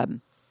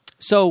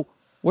 So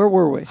where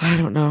were we? I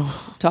don't know.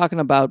 Talking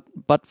about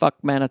buttfuck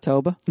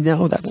Manitoba?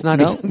 No, that's not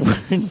even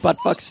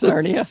buttfuck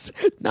Sarnia.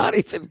 Not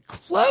even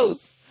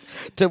close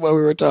to what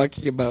we were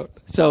talking about.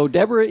 So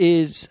Deborah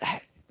is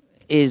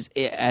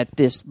at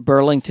this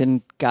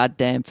Burlington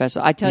goddamn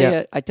festival. I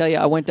tell you,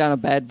 I went down a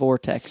bad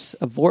vortex,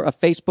 a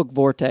Facebook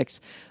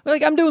vortex.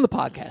 Like I'm doing the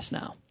podcast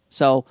now,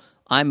 so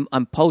I'm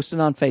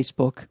posting on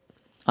Facebook.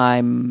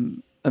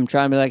 I'm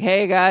trying to be like,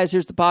 hey guys,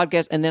 here's the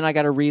podcast, and then I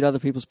got to read other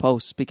people's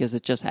posts because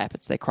it just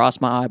happens. They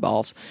cross my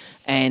eyeballs,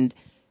 and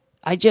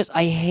I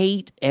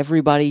hate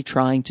everybody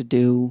trying to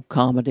do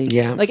comedy.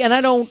 Yeah, like, and I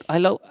know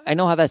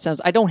how that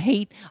sounds. I don't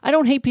hate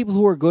people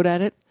who are good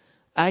at it.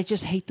 I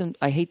just hate them.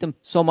 I hate them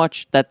so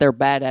much that they're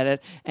bad at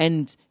it.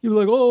 And you're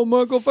like, oh,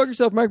 Mark, go fuck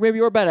yourself, Mark. Maybe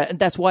you're bad at it. And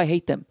that's why I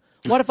hate them.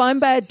 What if I'm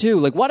bad too?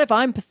 Like, what if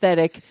I'm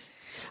pathetic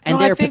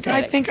and they're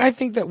pathetic? I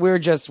think that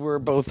we're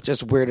both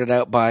just weirded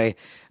out by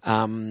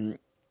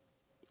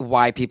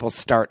why people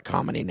start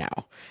comedy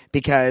now,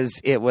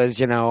 because it was,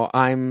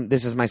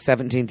 this is my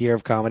 17th year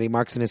of comedy.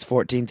 Mark's in his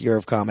 14th year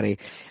of comedy.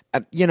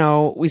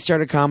 We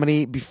started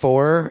comedy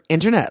before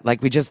internet.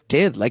 Like we just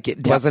did. Like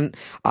it wasn't,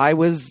 I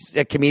was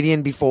a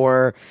comedian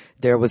before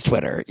there was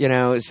Twitter,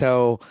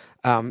 so,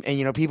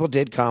 people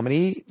did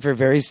comedy for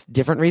very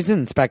different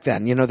reasons back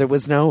then. There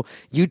was no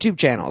YouTube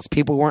channels.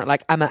 People weren't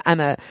like, I'm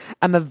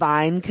a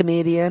Vine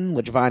comedian,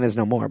 which Vine is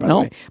no more, by the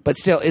way. But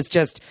still, it's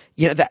just,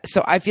 that.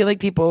 So I feel like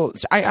people,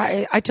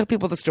 I tell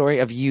people the story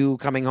of you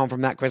coming home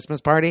from that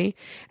Christmas party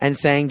and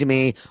saying to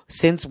me,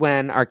 since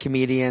when are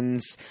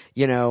comedians,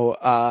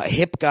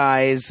 hip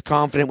guys,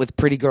 confident with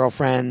pretty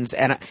girlfriends?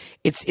 And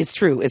it's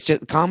true. It's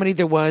just comedy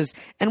there was,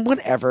 and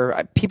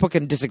whatever. People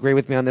can disagree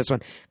with me on this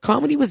one.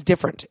 Comedy was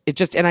different. It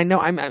just, and I know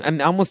I'm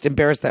almost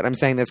embarrassed that I'm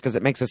saying this because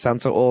it makes us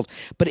sound so old,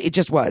 but it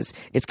just was.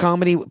 It's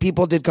comedy.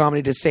 People did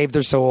comedy to save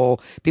their soul.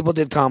 People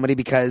did comedy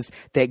because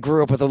they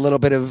grew up with a little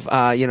bit of,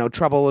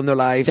 trouble in their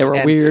life. They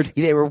were weird.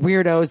 They were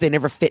weirdos. They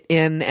never fit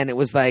in. And it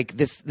was like,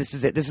 this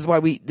is it. This is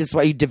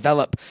why you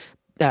develop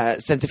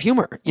sense of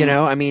humor,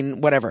 I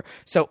mean, whatever.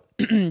 So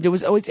there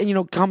was always,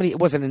 and comedy, it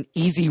wasn't an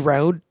easy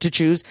road to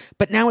choose,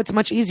 but now it's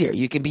much easier.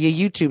 You can be a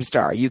YouTube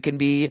star. You can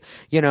be,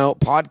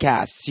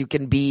 podcasts. You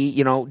can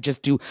be, I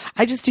just do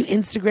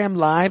Instagram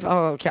live.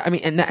 Oh, okay. I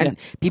mean, and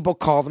people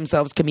call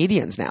themselves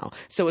comedians now.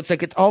 So it's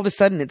like, it's all of a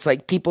sudden, it's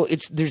like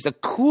there's a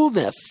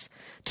coolness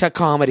to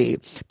comedy,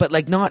 but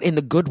like not in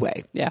the good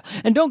way. Yeah.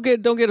 And don't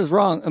get us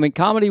wrong. I mean,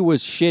 comedy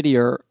was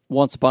shittier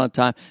once upon a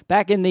time.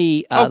 Back in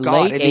the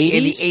late 80s.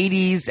 In the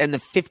 80s and the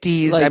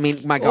 50s. Like, I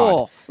mean, my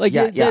God. I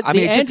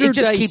mean, it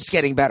just keeps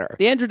getting better.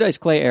 The Andrew Dice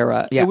Clay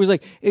era. Yeah. It was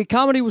like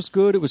comedy was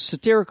good. It was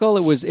satirical.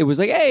 It was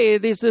like, hey,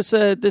 these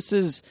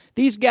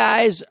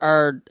guys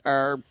are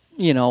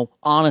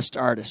honest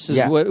artists.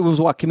 It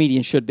was what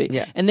comedians should be.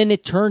 Yeah. And then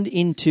it turned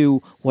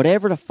into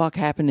whatever the fuck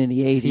happened in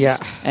the 80s. Yeah.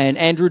 And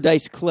Andrew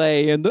Dice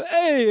Clay and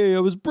I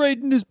was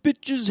braiding this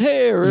bitch's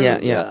hair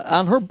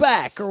on her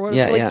back or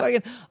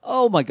whatever.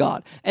 Oh my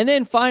God. And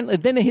then finally,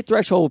 it hit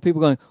threshold with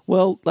people going,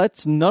 well,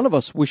 none of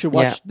us, we should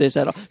watch this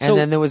at all. And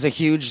then there was a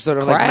huge sort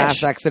of like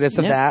mass exodus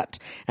of that.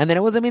 And then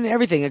it was,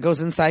 everything, it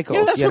goes in cycles.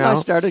 Yeah, that's when I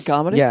started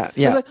comedy. Yeah.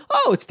 I was like,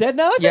 oh, it's dead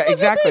now? Yeah,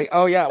 exactly.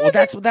 Oh yeah. Well,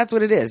 that's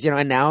what it is,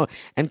 and now,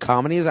 and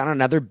comedy is on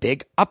another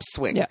big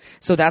upswing. Yeah.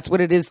 So that's what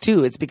it is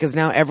too. It's because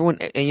now everyone,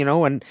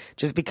 and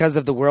just because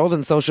of the world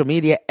and social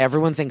media,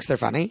 everyone thinks they're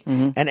funny,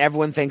 and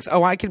everyone thinks,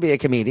 oh, I can be a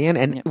comedian.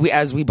 And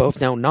as we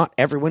both know, not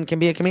everyone can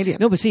be a comedian.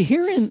 No, but see,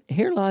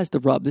 here lies the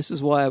rub. This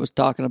is why I was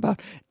talking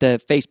about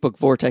the Facebook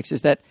vortex,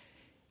 is that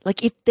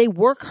like if they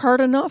work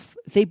hard enough,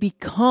 they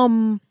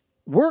become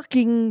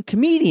working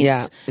comedians.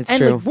 Yeah, it's and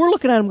true. Like, we're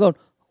looking at them going,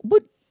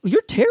 but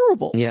you're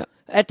terrible. Yeah.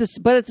 But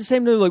at the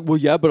same time, like, well,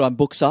 yeah, but I'm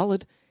book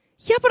solid.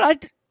 Yeah,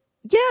 but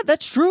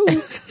that's true.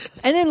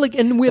 And then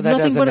and we have that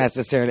nothing doesn't but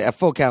necessarily a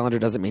full calendar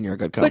doesn't mean you're a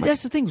good comic. But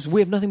that's the thing, is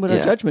we have nothing but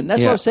our judgment. And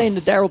that's what I was saying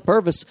to Daryl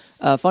Purvis,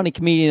 a funny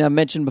comedian I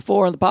mentioned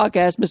before on the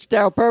podcast, Mr.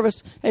 Daryl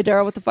Purvis. Hey,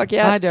 Daryl, what the fuck?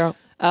 Yeah, hi,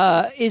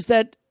 Daryl. Is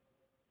that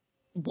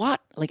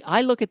what? Like,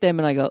 I look at them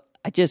and I go,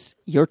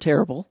 you're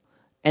terrible.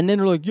 And then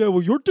they're like, yeah,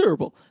 well, you're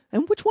terrible.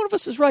 And which one of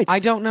us is right? I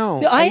don't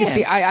know. I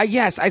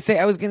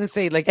was going to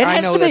say, like, it I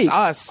know that's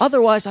us.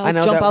 Otherwise, I'll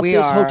jump out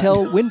this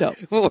hotel window.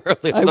 We're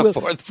only on the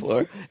fourth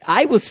floor.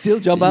 I will still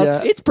jump out.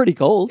 Yeah. It's pretty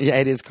cold. Yeah,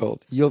 it is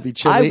cold. You'll be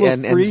chilly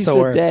and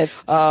sore. To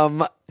death.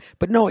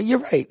 But no, you're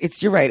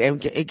right. You're right. And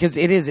because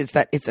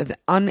it's an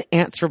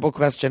unanswerable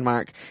question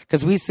mark.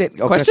 Because we sit,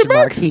 question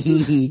mark?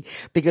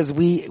 Because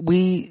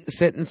we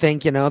sit and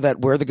think, that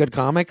we're the good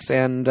comics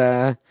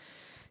and,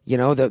 You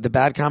know, the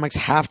bad comics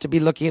have to be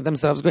looking at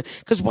themselves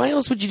because why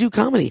else would you do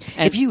comedy?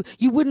 If you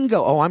wouldn't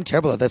go, oh, I'm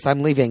terrible at this,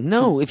 I'm leaving.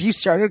 No, if you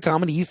started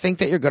comedy, you think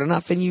that you're good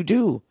enough, and you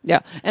do. Yeah,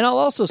 and I'll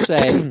also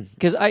say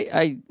because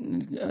I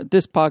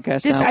this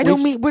podcast. This now, I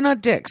don't mean we're not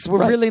dicks.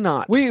 We're really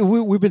not.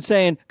 We've been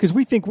saying because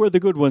we think we're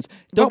the good ones.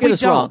 Don't But get we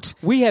us wrong. don't.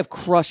 We have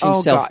crushing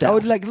Oh self God! Oh,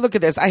 doubt. like look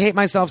at this. I hate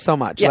myself so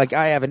much. Yeah. Like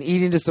I have an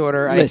eating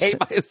disorder. Listen.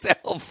 I hate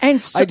myself. And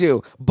so- I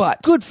do.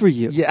 But Good for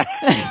you. yeah.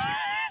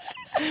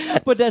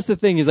 But that's the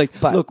thing is like,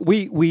 But- look,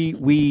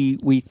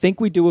 we think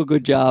we do a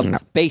good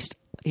job based.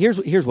 Here's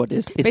what it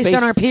is. It's Based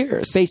on our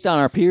peers. based on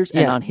our peers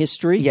and Yeah. on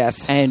history.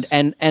 Yes. and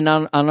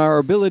on our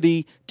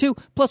ability to.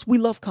 Plus, we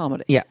love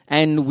comedy. Yeah.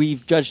 and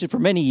we've judged it for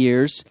many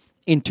years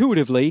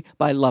intuitively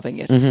by loving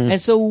it. Mm-hmm.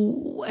 And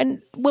so,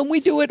 and when we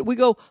do it, we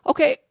go,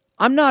 okay,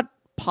 I'm not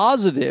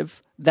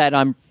positive that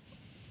I'm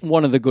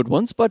one of the good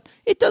ones, but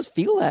it does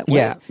feel that way.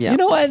 Yeah, yeah. You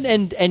know,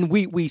 and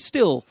we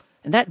still.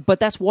 And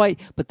that's why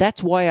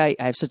I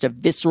have such a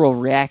visceral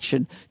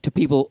reaction to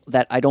people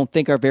that I don't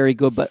think are very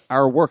good but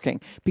are working,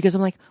 because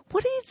I'm like,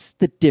 what is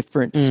the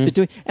difference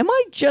between? Am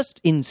I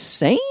just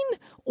insane,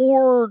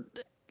 or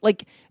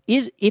like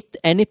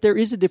if there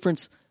is a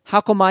difference,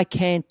 how come I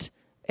can't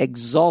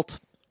exalt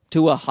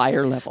to a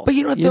higher level? But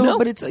you know what, though?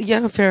 But it's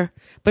fair.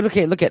 But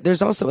okay, look at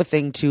there's also a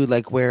thing too,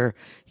 like where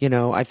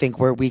I think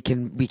where we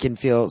can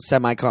feel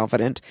semi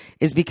confident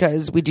is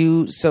because we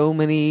do so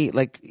many.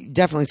 Like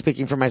definitely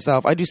speaking for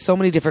myself, I do so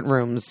many different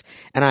rooms,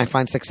 and I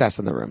find success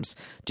in the rooms.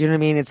 Do you know what I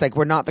mean? It's like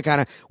we're not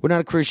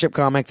a cruise ship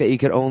comic that you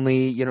could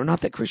only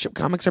not that cruise ship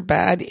comics are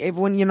bad.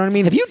 Everyone, you know what I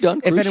mean? Have you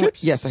done cruise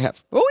ships? Yes, I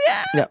have. Oh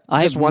yeah, Yeah,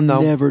 I've just one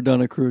though. never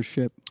done a cruise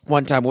ship.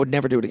 One time, would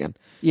never do it again.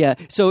 Yeah.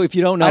 So if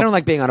you don't know, I don't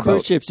like being on a cruise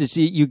boat. ships is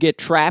you get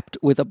trapped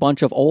with a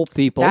bunch of old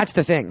people. That's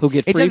the thing. Who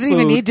get it free doesn't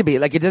even food. need to be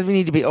like it doesn't even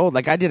need to be old.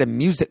 Like I did a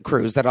music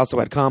cruise that also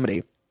had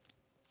comedy,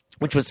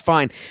 which was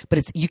fine,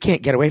 but you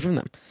can't get away from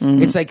them.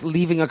 Mm-hmm. It's like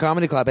leaving a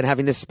comedy club and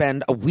having to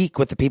spend a week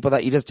with the people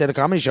that you just did a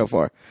comedy show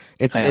for.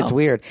 It's I know. it's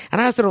weird, and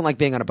I also don't like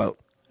being on a boat.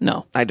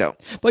 No, I don't.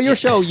 But your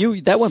show,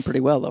 that went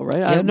pretty well though,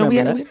 right? I Yeah, no, we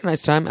had remember that. a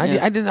nice time. I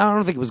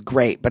don't think it was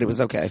great, but it was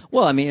okay.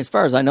 Well, I mean, as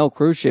far as I know,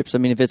 cruise ships. I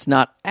mean, if it's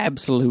not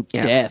absolute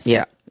death,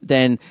 yeah.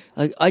 then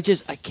like, I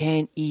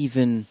can't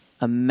even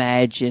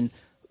imagine,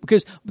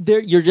 because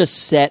you're just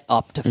set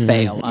up to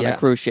fail on yeah. a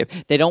cruise ship.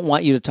 They don't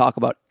want you to talk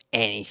about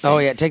anything. Oh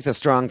yeah, it takes a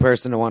strong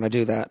person to want to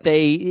do that.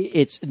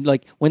 It's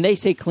like when they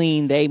say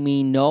clean, they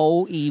mean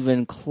no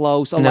even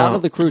close. A lot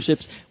of the cruise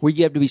ships where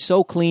you have to be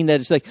so clean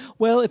that it's like,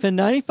 well, if a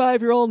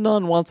 95-year-old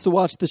nun wants to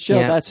watch the show,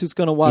 Yeah. that's who's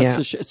going to watch Yeah.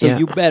 the show. So Yeah.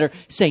 you better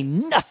say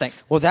nothing.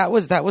 Well, that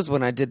was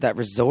when I did that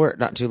resort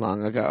not too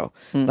long ago.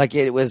 Like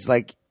it was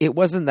like it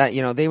wasn't that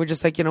they were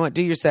just like, you know what,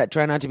 do your set,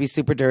 try not to be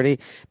super dirty,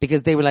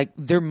 because they were like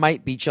there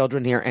might be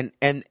children here,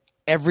 and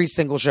every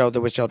single show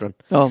there was children.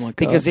 Oh my God.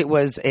 Because it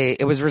was a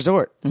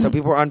resort, so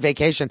people were on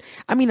vacation.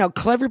 I mean, now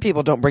clever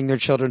people don't bring their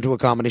children to a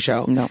comedy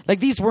show. No. Like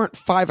these weren't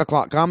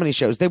 5:00 comedy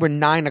shows; they were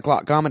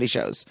 9:00 comedy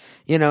shows.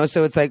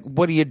 So it's like,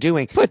 what are you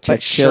doing? Put your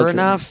But sure children in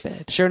enough,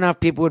 bed.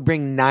 people would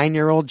bring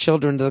 9-year-old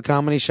children to the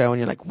comedy show, and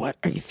you're like, what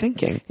are you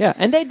thinking? Yeah,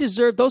 and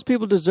those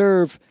people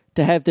deserve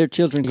to have their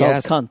children called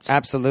Yes, cunts.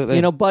 absolutely.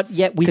 But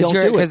yet we don't do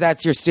it. Because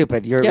that's you're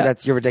stupid. You're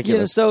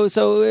ridiculous.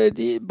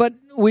 But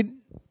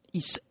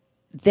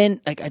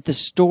then like the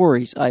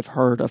stories I've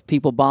heard of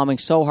people bombing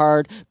so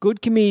hard,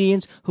 good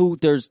comedians who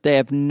they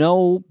have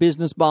no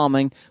business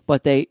bombing,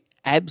 but they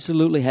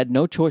absolutely had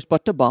no choice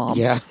but to bomb.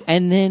 Yeah.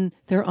 And then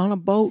they're on a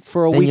boat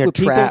for a Then week you're with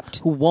trapped.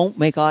 people who won't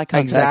make eye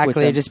contact Exactly.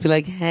 with them. Just be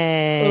like,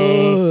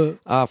 hey,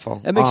 awful.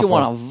 That makes you Awful.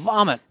 want to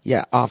vomit.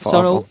 Yeah, awful. So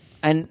awful.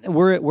 and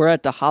we're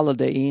at the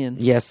Holiday Inn.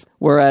 Yes.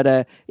 We're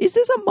at is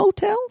this a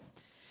motel?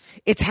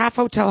 It's half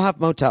hotel, half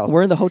motel.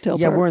 We're in the hotel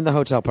Yeah, part? we're in the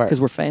hotel part. Because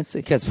we're fancy.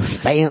 Because we're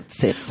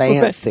fancy.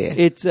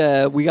 It's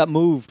we got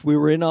moved. We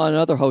were in on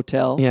another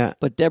hotel. Yeah.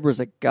 But Deborah's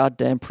a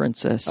goddamn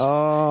princess.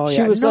 Oh, she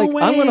yeah. was No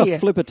like, I'm way. gonna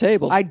flip a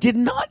table. I did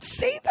not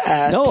say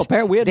that. No,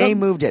 apparently we had They nothing-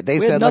 moved it. They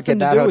we had said, look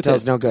nothing at to that do with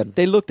hotel's it. no good.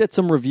 They looked at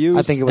some reviews.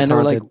 I think it was and they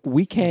were haunted. like,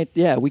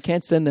 we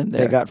can't send them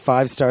there. They got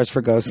 5 stars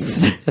for ghosts.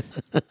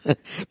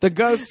 The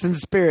ghosts and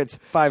spirits,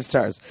 5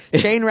 stars.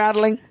 Chain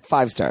rattling,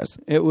 5 stars.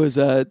 It was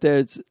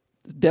there's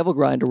Devil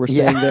Grinder. We're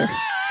staying there.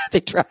 They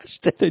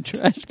trashed it. They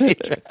trashed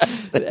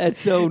it. And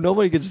so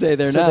nobody could stay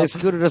there So now. they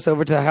scooted us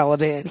over to the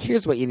Holiday, and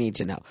here's what you need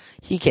to know: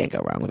 he can't go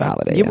wrong with the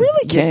Holiday. You Inn.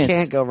 really can't. You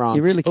can't go wrong.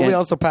 You really But we can't.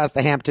 also passed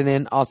the Hampton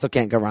Inn. Also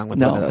can't go wrong with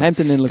No, one of those.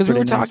 Hampton Inn looked because we were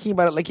pretty nice. talking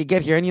about it. Like you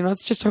get here, and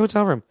it's just a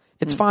hotel room.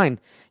 It's fine.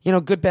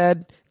 Good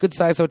bed, good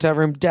size hotel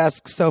room,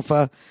 desk,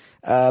 sofa,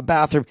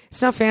 bathroom.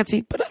 It's not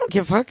fancy, but I don't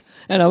give a fuck.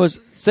 And I was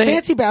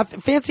saying,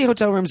 Fancy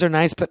hotel rooms are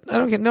nice, but I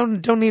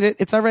don't need it.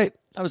 It's all right.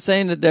 I was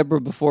saying to Deborah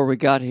before we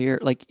got here,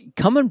 like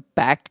coming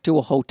back to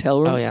a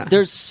hotel room, Oh, yeah.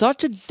 there's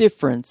such a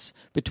difference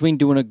between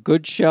doing a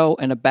good show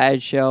and a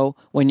bad show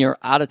when you're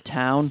out of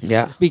town.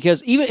 Yeah.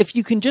 Because even if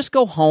you can just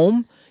go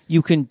home,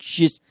 you can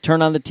just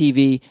turn on the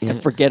TV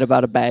and forget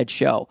about a bad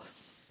show.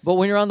 But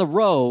when you're on the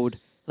road,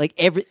 like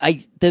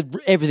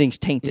everything's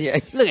tainted. Yeah.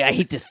 Look, I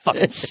hate this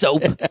fucking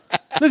soap.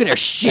 Look at her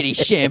shitty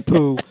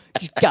shampoo.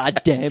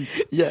 Goddamn.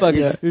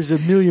 Fucking, there's a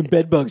million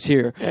bed bugs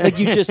here. Like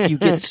you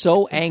get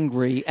so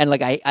angry, and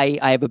like I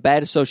have a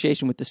bad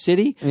association with the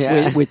city,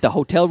 with the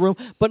hotel room.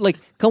 But like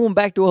coming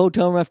back to a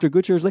hotel room after a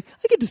good show is like,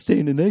 I get to stay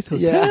in a nice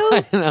hotel. Yeah,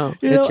 I know.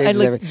 You know, and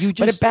like everything.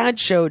 But a bad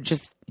show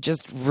just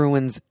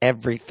ruins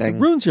everything. It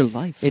ruins your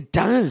life. It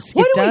does.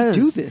 Why it do does.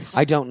 we do this?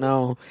 I don't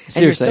know. Seriously,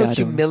 and I you're so don't know.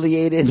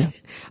 humiliated. Yeah.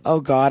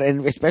 Oh God!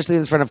 And especially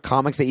in front of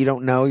comics that you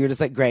don't know, you're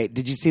just like, great.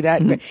 Did you see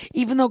that? Great.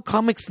 Even though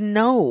comics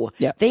know,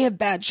 they have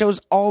bad shows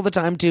all the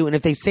time too. And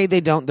if they say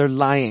they don't, they're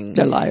lying.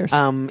 They're liars.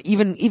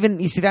 Even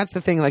you see, that's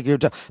the thing. Like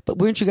but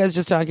weren't you guys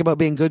just talking about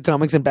being good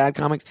comics and bad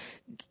comics?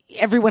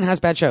 Everyone has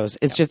bad shows.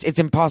 It's just, it's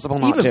impossible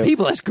not to. Even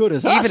people as good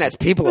as us. Even as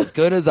people as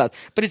good as us.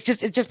 But it's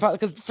just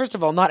because first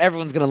of all, not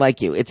everyone's going to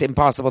like you. It's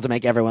impossible to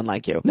make everyone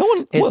like you. No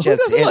one. It's Who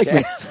doesn't like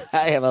me?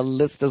 I have a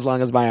list as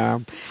long as my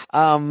arm.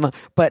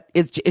 But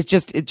it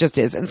just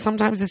is. And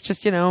sometimes it's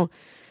just,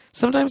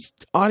 sometimes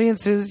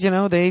audiences,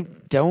 they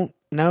don't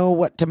know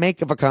what to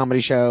make of a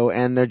comedy show,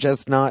 and they're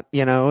just not,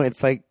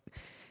 it's like,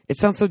 it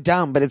sounds so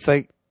dumb, but it's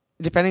like,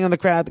 depending on the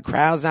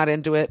crowd's not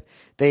into it.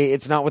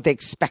 It's not what they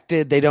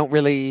expected. They don't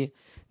really.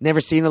 Never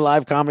seen a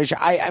live comedy show.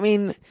 I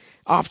mean,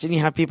 often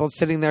you have people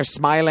sitting there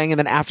smiling and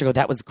then after go,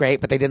 that was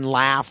great, but they didn't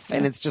laugh.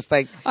 And it's just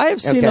like... I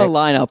have seen a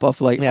lineup of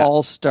like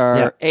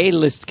all-star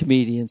A-list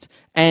comedians,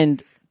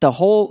 and the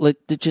whole, like,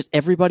 just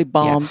everybody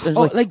bombs. And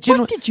it's like,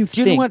 what did you think?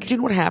 Do you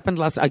know what happened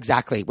last night?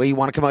 Exactly. Where you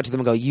want to come out to them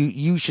and go,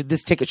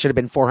 this ticket should have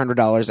been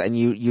 $400 and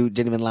you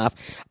didn't even laugh.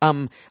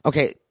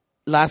 Okay,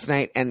 last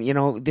night, and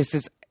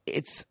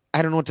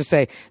I don't know what to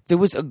say. There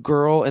was a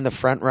girl in the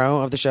front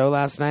row of the show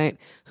last night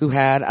who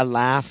had a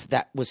laugh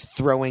that was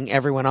throwing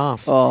everyone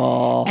off.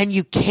 Oh. And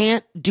you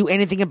can't do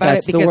anything about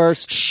That's it the because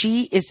worst.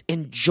 she is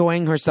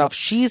enjoying herself.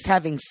 She's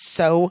having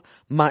so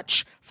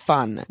much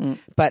fun.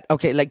 But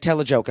okay, like tell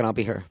a joke and I'll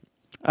be her.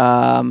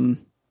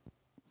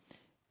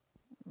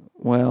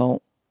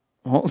 Well,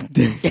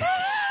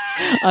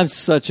 I'm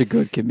such a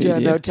good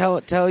comedian. No, tell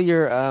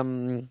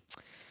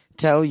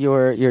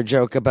your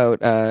joke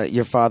about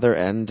your father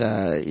and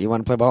you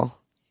want to play ball?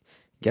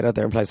 Get out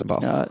there and play some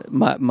ball.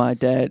 My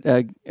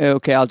dad.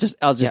 Okay, I'll just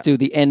do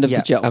the end of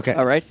the joke. Okay.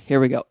 All right. Here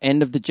we go.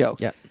 End of the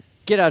joke. Yeah.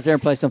 Get out there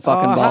and play some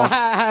fucking ball.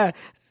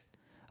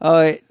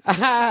 Oh,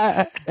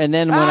 and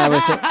then when I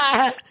was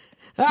right,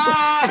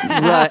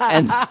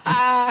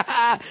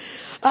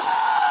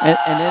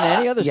 and then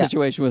any other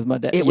situation with my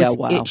dad.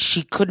 Wow.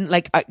 She couldn't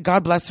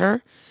God bless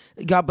her.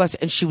 God bless her.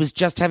 And she was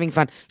just having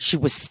fun. She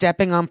was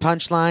stepping on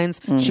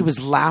punchlines. She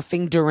was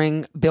laughing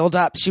during build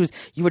up.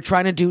 You were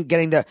trying to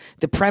getting the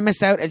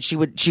premise out, and she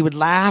would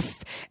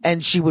laugh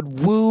and she would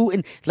woo.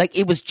 And like,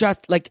 it was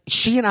just like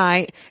she and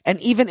I,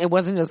 and even it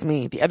wasn't just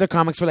me. The other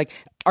comics were like,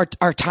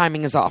 our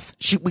timing is off.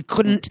 We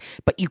couldn't,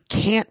 but you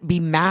can't be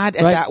mad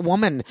at that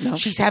woman. No.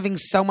 She's having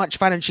so much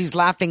fun and she's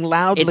laughing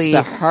loudly.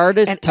 It's the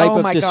hardest type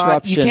of disruption.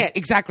 God, you can't,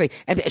 exactly.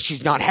 And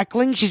she's not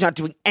heckling. She's not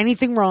doing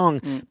anything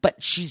wrong,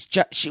 but she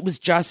was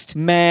just,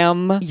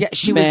 ma'am. Yeah,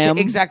 she was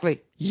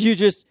exactly. You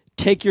just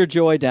take your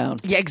joy down.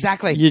 Yeah,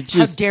 exactly.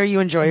 How dare you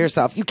enjoy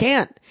yourself? You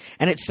can't.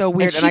 And it's so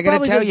weird. And I got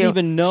to tell you,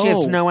 even know she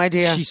has no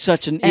idea. She's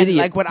such an and idiot.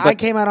 Like when I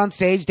came out on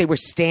stage, they were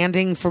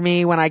standing for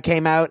me when I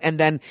came out, and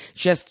then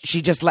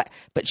she just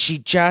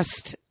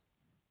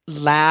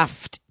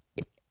laughed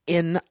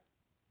in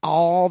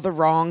all the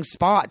wrong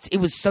spots. It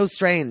was so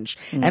strange.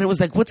 And it was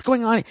like, what's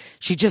going on?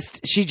 She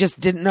just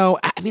didn't know.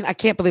 I mean, I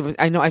can't believe it.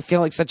 I feel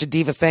like such a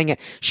diva saying it.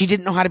 She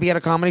didn't know how to be at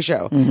a comedy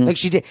show. Like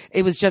she did.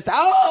 It was just, and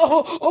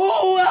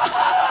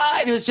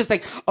it was just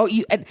like,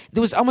 and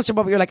there was almost a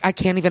moment where you're like, I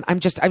can't even, I'm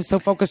so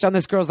focused on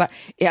this girl's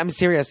life. Yeah, I'm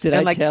serious. Did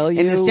I tell you?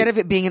 And instead of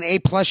it being an A+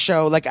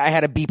 show, like I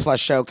had a B+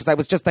 show, because I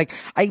was just like,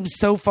 I'm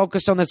so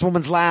focused on this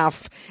woman's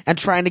laugh and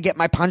trying to get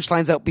my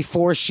punchlines out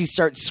before she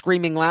starts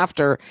screaming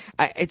laughter.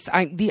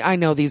 I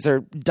know these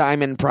are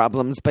diamond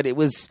problems, but it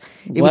was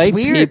White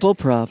weird. People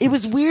problems. It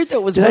was weird though.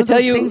 It was Did one I of those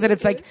tell you- things that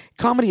it's like,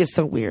 comedy is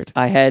so weird.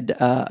 I had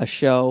a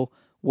show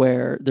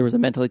where there was a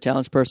mentally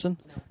challenged person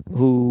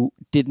who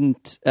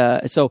didn't.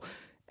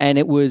 And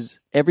it was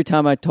every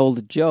time I told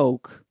a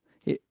joke,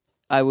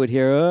 I would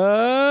hear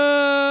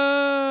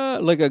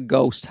like a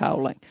ghost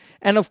howling.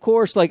 And of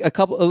course, like a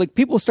couple, like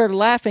people started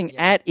laughing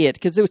at it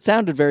because it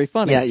sounded very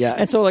funny. Yeah.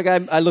 And so, like,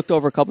 I looked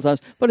over a couple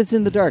times, but it's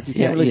in the dark. You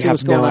can't really you see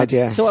what's have going no on.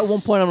 idea. So at one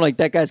point, I'm like,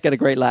 that guy's got a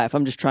great laugh.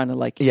 I'm just trying to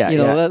let's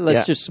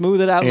just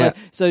smooth it out. Yeah.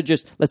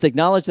 Let's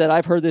acknowledge that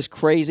I've heard this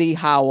crazy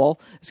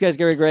howl. This guy's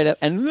got a great laugh,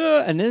 and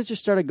then it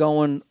just started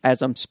going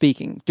as I'm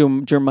speaking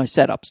during my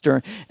setups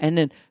and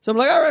then so I'm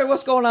like, all right,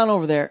 what's going on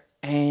over there?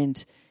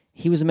 And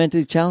he was a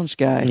mentally challenged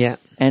guy. Yeah.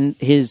 And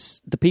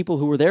the people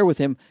who were there with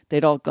him,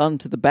 they'd all gone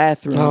to the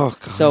bathroom. Oh,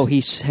 God. So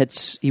he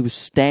was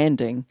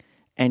standing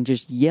and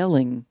just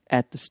yelling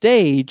at the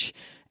stage.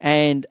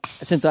 And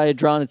since I had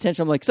drawn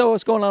attention, I'm like, so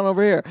what's going on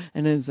over here?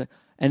 And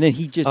then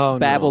he just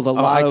babbled a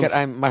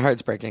lot my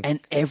heart's breaking. and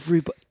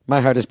everybody,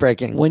 My heart is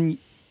breaking. when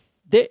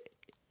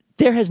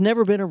There has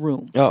never been a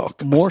room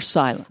more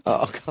silent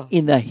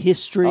in the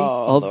history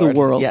of the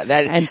world. Yeah,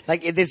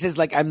 this is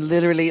like I'm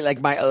literally like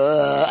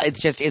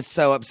it's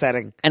so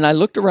upsetting. And I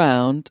looked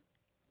around,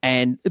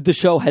 and the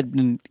show had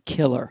been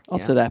killer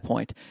up to that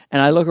point.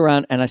 And I look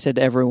around, and I said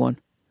to everyone,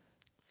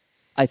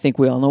 "I think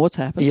we all know what's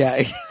happened."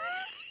 Yeah,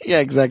 yeah,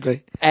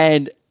 exactly.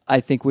 And I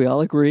think we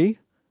all agree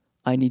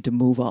I need to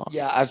move on.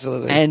 Yeah,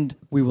 absolutely. And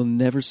we will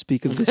never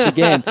speak of this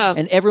again.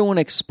 And everyone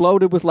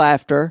exploded with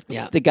laughter.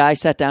 Yeah. The guy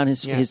sat down,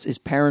 his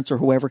parents or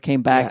whoever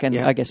came back and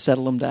I guess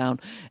settled him down.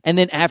 And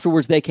then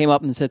afterwards they came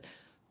up and said,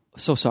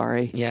 "So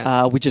sorry.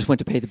 Yeah. We just went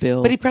to pay the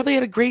bill." But he probably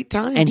had a great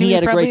time. And he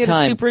had a great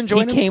time. Super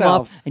enjoying he came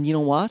himself. up, and you know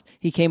what?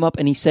 He came up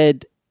and he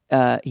said,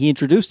 he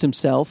introduced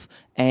himself,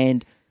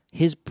 and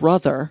his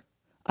brother,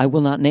 I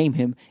will not name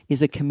him,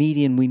 is a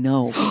comedian we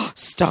know.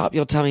 Stop!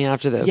 You'll tell me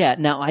after this. Yeah.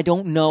 Now I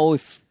don't know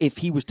if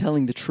he was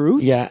telling the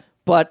truth. Yeah.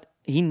 But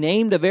he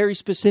named a very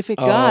specific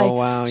guy. Oh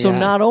wow! So yeah.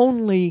 not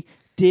only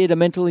did a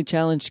mentally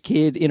challenged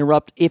kid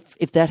interrupt,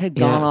 if that had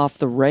gone off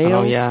the rails.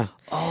 Oh yeah.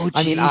 Oh,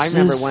 I mean, Jesus. I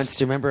remember once.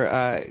 Do you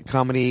remember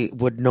Comedy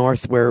Wood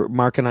North, where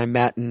Mark and I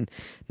met, and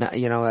that's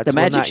the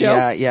magic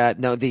show? Yeah.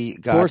 No, the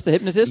God. Boris the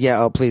Hypnotist.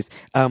 Yeah. Oh, please.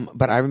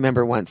 But I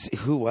remember once.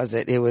 Who was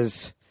it? It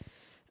was.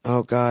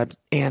 Oh God,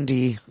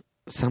 Andy.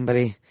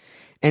 Somebody.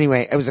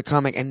 Anyway, it was a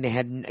comic, and they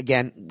had,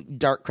 again,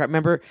 dark crowd.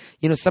 Remember,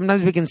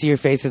 sometimes we can see your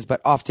faces,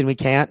 but often we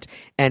can't.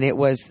 And it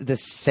was the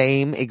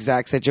same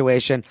exact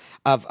situation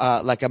of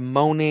like a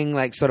moaning,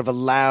 like sort of a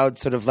loud,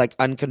 sort of like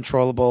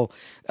uncontrollable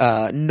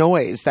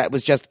noise that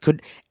was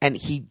and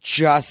he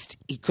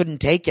couldn't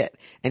take it,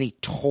 and he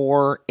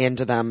tore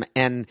into them,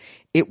 and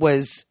it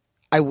was.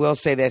 I will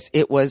say this,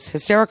 it was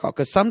hysterical,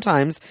 because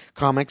sometimes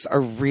comics are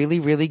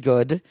really, really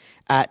good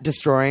at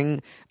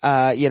destroying,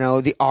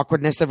 the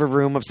awkwardness of a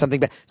room of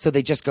something. So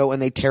they just go and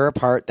they tear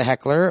apart the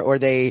heckler, or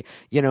they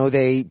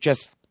take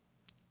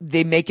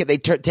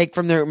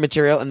from their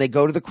material and they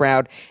go to the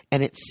crowd,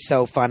 and it's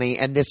so funny.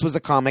 And this was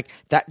a comic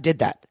that did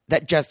that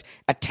just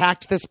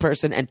attacked this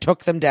person and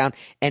took them down,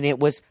 and it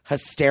was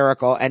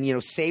hysterical,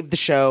 and saved the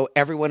show.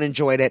 Everyone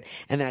enjoyed it.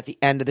 And then at the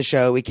end of the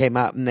show, we came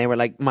up and they were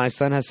like, "My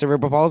son has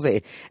cerebral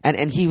palsy,"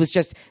 and he was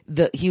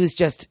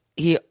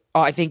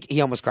I think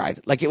he almost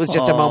cried. Like, it was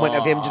just a moment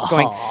of him just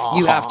going,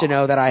 "You have to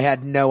know that I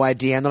had no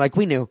idea." And they're like,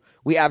 "We knew.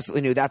 We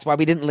absolutely knew. That's why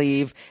we didn't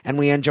leave, and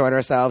we enjoyed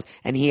ourselves,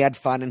 and he had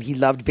fun, and he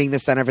loved being the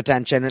center of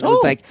attention." And it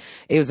was like,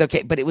 it was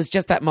okay. But it was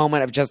just that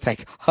moment of just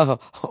like, oh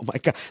my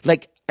God.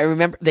 Like, I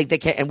remember they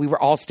can't, and we were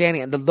all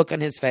standing, and the look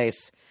on his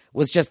face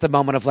was just the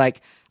moment of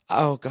like,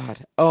 oh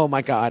God, oh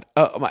my God,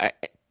 oh my.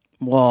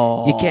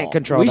 Whoa. You can't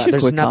control that.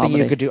 There's nothing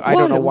comedy. you could do. I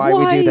don't know why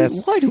we do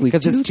this. Why do we do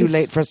this? Because it's too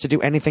late for us to do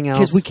anything else.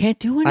 Because we can't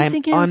do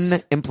anything else.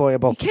 I'm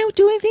unemployable. You can't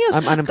do anything else.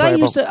 I'm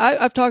unemployable.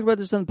 I've talked about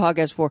this on the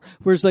podcast before,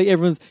 where it's like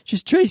everyone's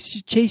just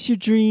chase your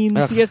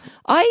dreams. If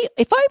I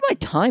had my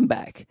time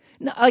back,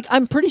 like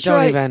I'm pretty sure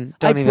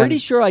pretty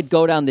sure I'd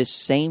go down this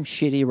same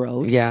shitty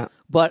road. Yeah.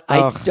 But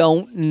I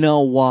don't know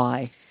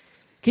why.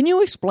 Can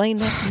you explain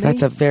that to me?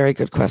 That's a very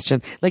good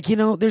question. Like,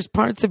 there's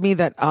parts of me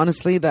that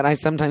honestly that I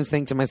sometimes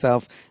think to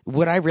myself,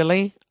 would I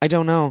really? I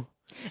don't know.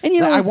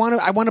 And I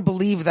want to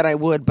believe that I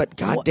would, but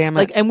God damn it.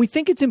 Like, and we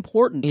think it's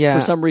important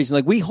for some reason.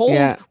 Like, we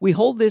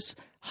hold this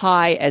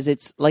high as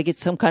it's like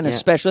it's some kind of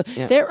special.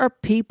 Yeah. There are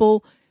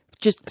people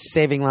just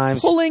saving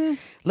lives, pulling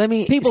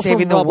people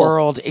saving from the rubble.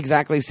 world,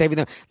 exactly, saving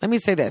them. Let me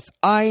say this: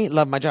 I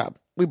love my job.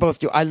 We both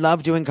do. I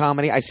love doing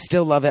comedy. I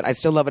still love it. I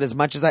still love it as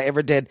much as I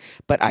ever did.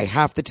 But I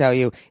have to tell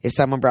you, if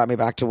someone brought me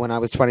back to when I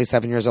was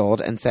 27 years old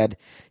and said,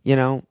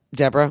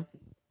 Deborah,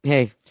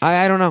 hey,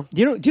 I don't know.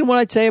 Do you know what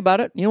I'd say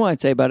about it? You know what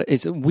I'd say about it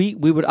is we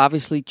would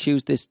obviously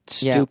choose this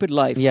stupid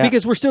life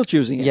because we're still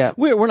choosing it. Yeah.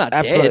 We're not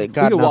absolutely dead.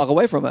 God, we could walk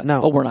away from it.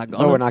 No, but we're not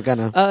going. No, we're not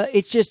gonna.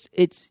 You just.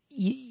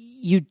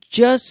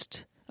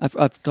 Maybe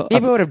I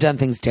would have done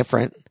things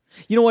different.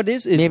 You know what it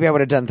is? Maybe I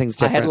would have done things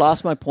different. I had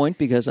lost my point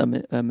because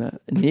I'm an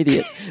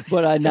idiot,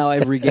 but now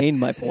I've regained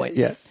my point.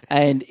 Yeah.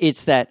 And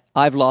it's that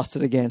I've lost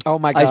it again. Oh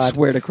my God. I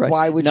swear to Christ.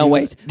 Why would you? No,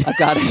 wait. I've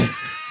got it.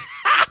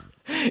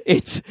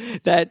 It's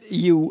that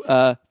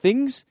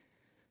things...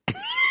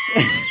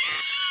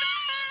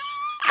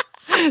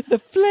 the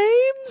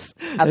flames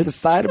at the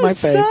side of my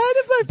face.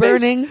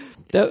 Burning.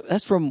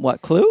 That's from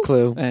what? Clue?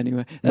 Clue.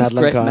 Anyway. That's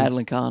Madeline great. Kahn.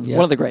 Madeline Kahn. Yeah.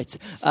 One of the greats.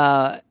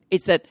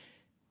 It's that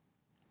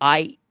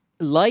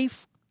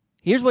life...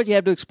 Here's what you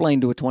have to explain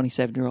to a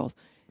 27-year-old.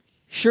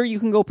 Sure, you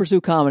can go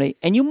pursue comedy,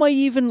 and you might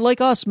even, like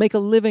us, make a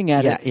living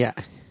at it. Yeah.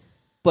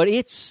 But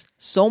it's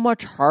so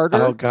much harder.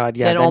 Oh God,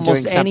 yeah. Than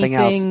almost doing something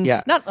anything. Else.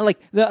 Yeah. Not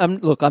like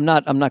look. I'm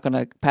not going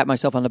to pat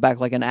myself on the back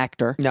like an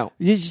actor. No.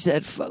 You just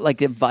said like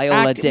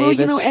Viola Davis.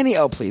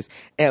 Well, please,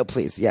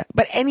 yeah.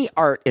 But any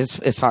art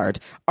is hard.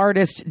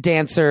 Artist,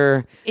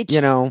 dancer.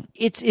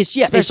 It's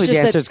especially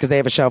dancers because they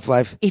have a shelf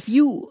life. If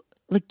you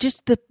like,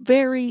 just the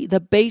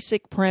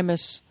basic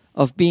premise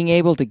of being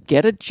able to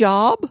get a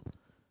job.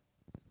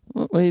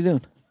 What are you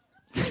doing?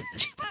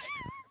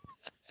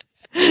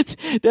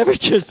 Never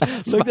just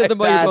looked at the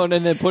microphone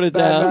and then put it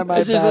down.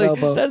 That's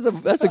a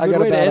good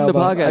way to end the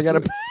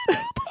podcast.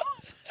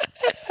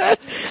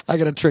 I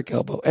got a trick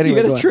elbow. Anyway,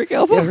 got a go on. trick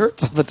elbow? It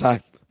hurts all the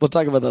time. We'll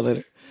talk about that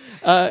later.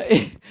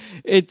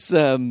 It's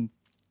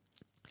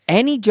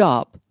any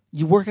job.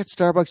 You work at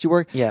Starbucks, you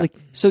work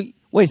so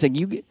wait a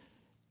second,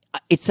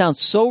 it sounds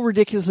so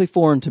ridiculously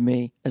foreign to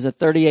me as a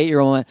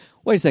 38-year-old man.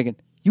 Wait a second.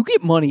 You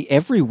get money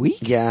every week?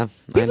 Yeah,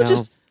 People I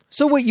know.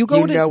 So wait, you go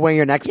You know where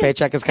your next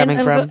paycheck is coming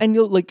from? And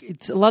you'll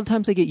it's a lot of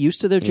times they get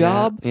used to their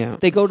job. yeah.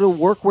 They go to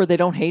work where they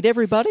don't hate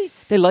everybody.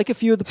 They like a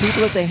few of the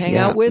people that they hang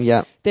out with.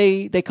 Yeah.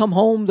 They come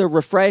home, they're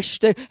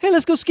refreshed. Hey,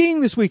 let's go skiing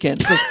this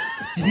weekend. It's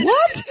like,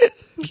 what?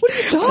 What are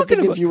you I talking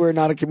think about? if you were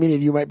not a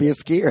comedian, you might be a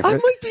skier. I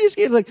might be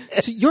scared. Like,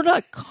 so you're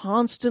not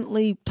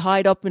constantly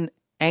tied up in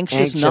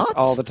anxious knots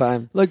all the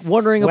time. Like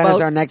wondering when about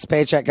is our next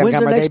paycheck going to when's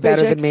come? our Are they next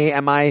better paycheck? than me?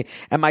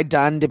 Am I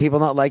done? Do people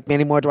not like me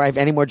anymore? Do I have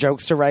any more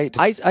jokes to write?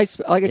 like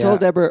I told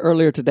Deborah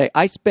earlier today,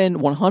 I spend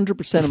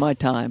 100% of my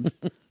time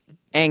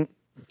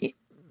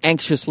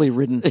anxiously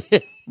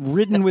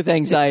ridden with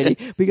anxiety,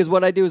 because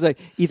what I do is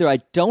either I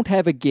don't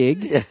have a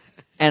gig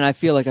and I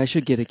feel like I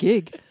should get a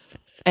gig,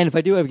 and if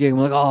I do have a gig, I'm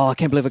like, oh, I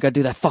can't believe I got to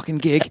do that fucking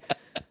gig.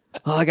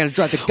 Oh, I got to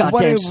drive the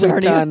goddamn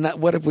Sarnia.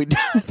 What have we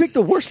done? Pick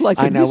the worst life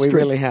in I know, history. we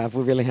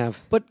really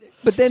have. But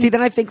then See,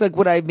 then I think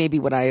would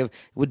I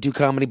would do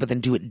comedy, but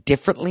then do it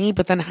differently.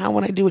 But then how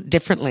would I do it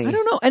differently? I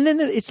don't know. And then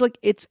it's like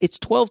it's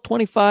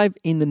 12:25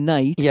 in the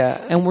night.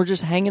 Yeah. And we're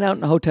just hanging out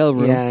in a hotel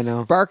room. Yeah, I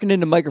know. Barking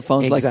into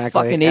microphones like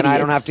fucking idiots. And I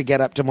don't have to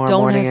get up tomorrow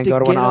Don't morning have and to go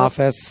to an get up.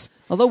 office.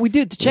 Although we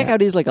did, the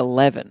checkout is like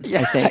 11,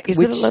 I think. Is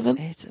it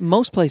 11?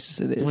 Most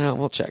places it is. Well,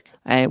 we'll check.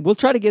 And we'll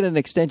try to get an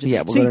extension.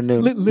 Yeah, we'll go to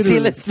noon. Literally.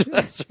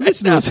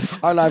 Listen,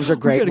 our lives are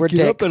great. gotta We're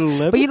get up dicks. at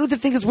 11? But you know, the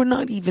thing is, we're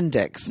not even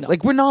dicks.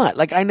 Like, we're not.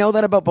 Like, I know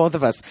that about both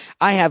of us.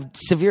 I have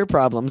severe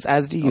problems,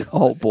 as do you.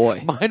 Oh,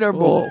 boy. Mine are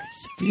more.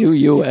 Few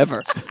you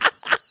ever.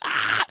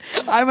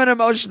 I'm an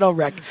emotional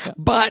wreck.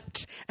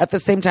 But at the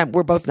same time,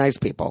 we're both nice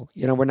people.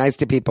 You know, we're nice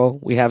to people.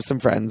 We have some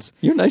friends.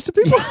 You're nice to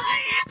people?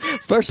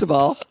 First of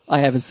all, I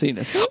haven't seen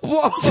it.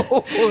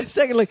 Whoa.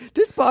 Secondly,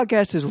 this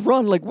podcast is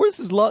run like, where's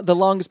this the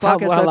longest How-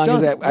 podcast how I've long done?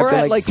 is it? I We're feel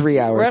at like 3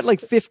 hours. We're at like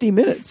 50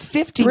 minutes.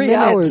 50 3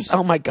 minutes. hours.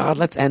 Oh my God,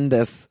 let's end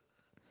this.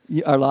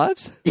 Our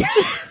lives?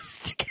 Yes,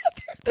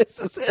 together. This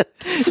is it.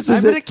 This I'm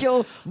is going to it.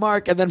 kill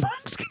Mark, and then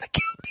Mark's going to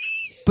kill me.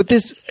 But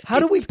this, how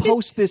do we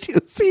post this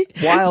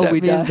while that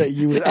we means die?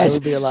 that I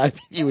would be alive.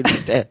 You would be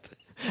dead.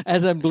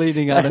 As I'm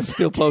bleeding out, I'm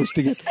still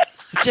posting it.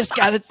 Just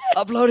got it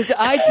uploaded to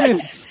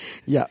iTunes.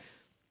 Yeah.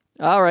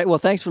 All right. Well,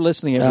 thanks for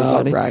listening,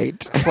 everybody. All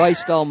right.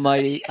 Christ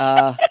Almighty.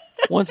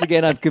 Once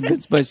again, I've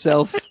convinced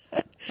myself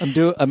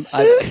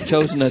I've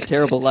chosen a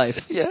terrible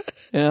life. Yeah.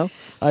 You know,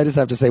 I just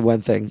have to say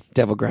one thing: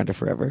 Devil Grinder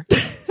forever.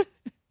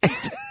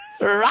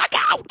 Rock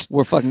out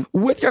we're fucking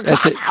with your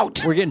that's cock it.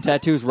 out. We're getting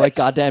tattoos right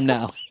goddamn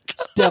now.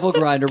 Devil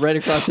Grinder right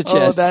across the Oh,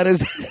 chest. that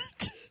is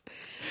it.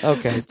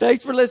 Okay.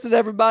 Thanks for listening,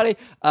 everybody.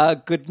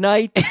 Good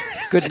night.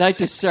 Good night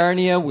to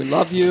Sarnia. We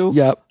love you.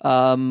 Yep.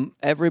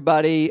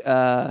 Everybody,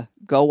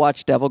 go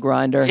watch Devil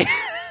Grinder,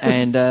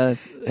 and And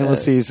we'll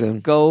see you soon.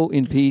 go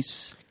in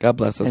peace God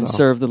bless us and all.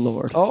 serve the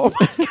Lord. Oh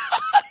my God.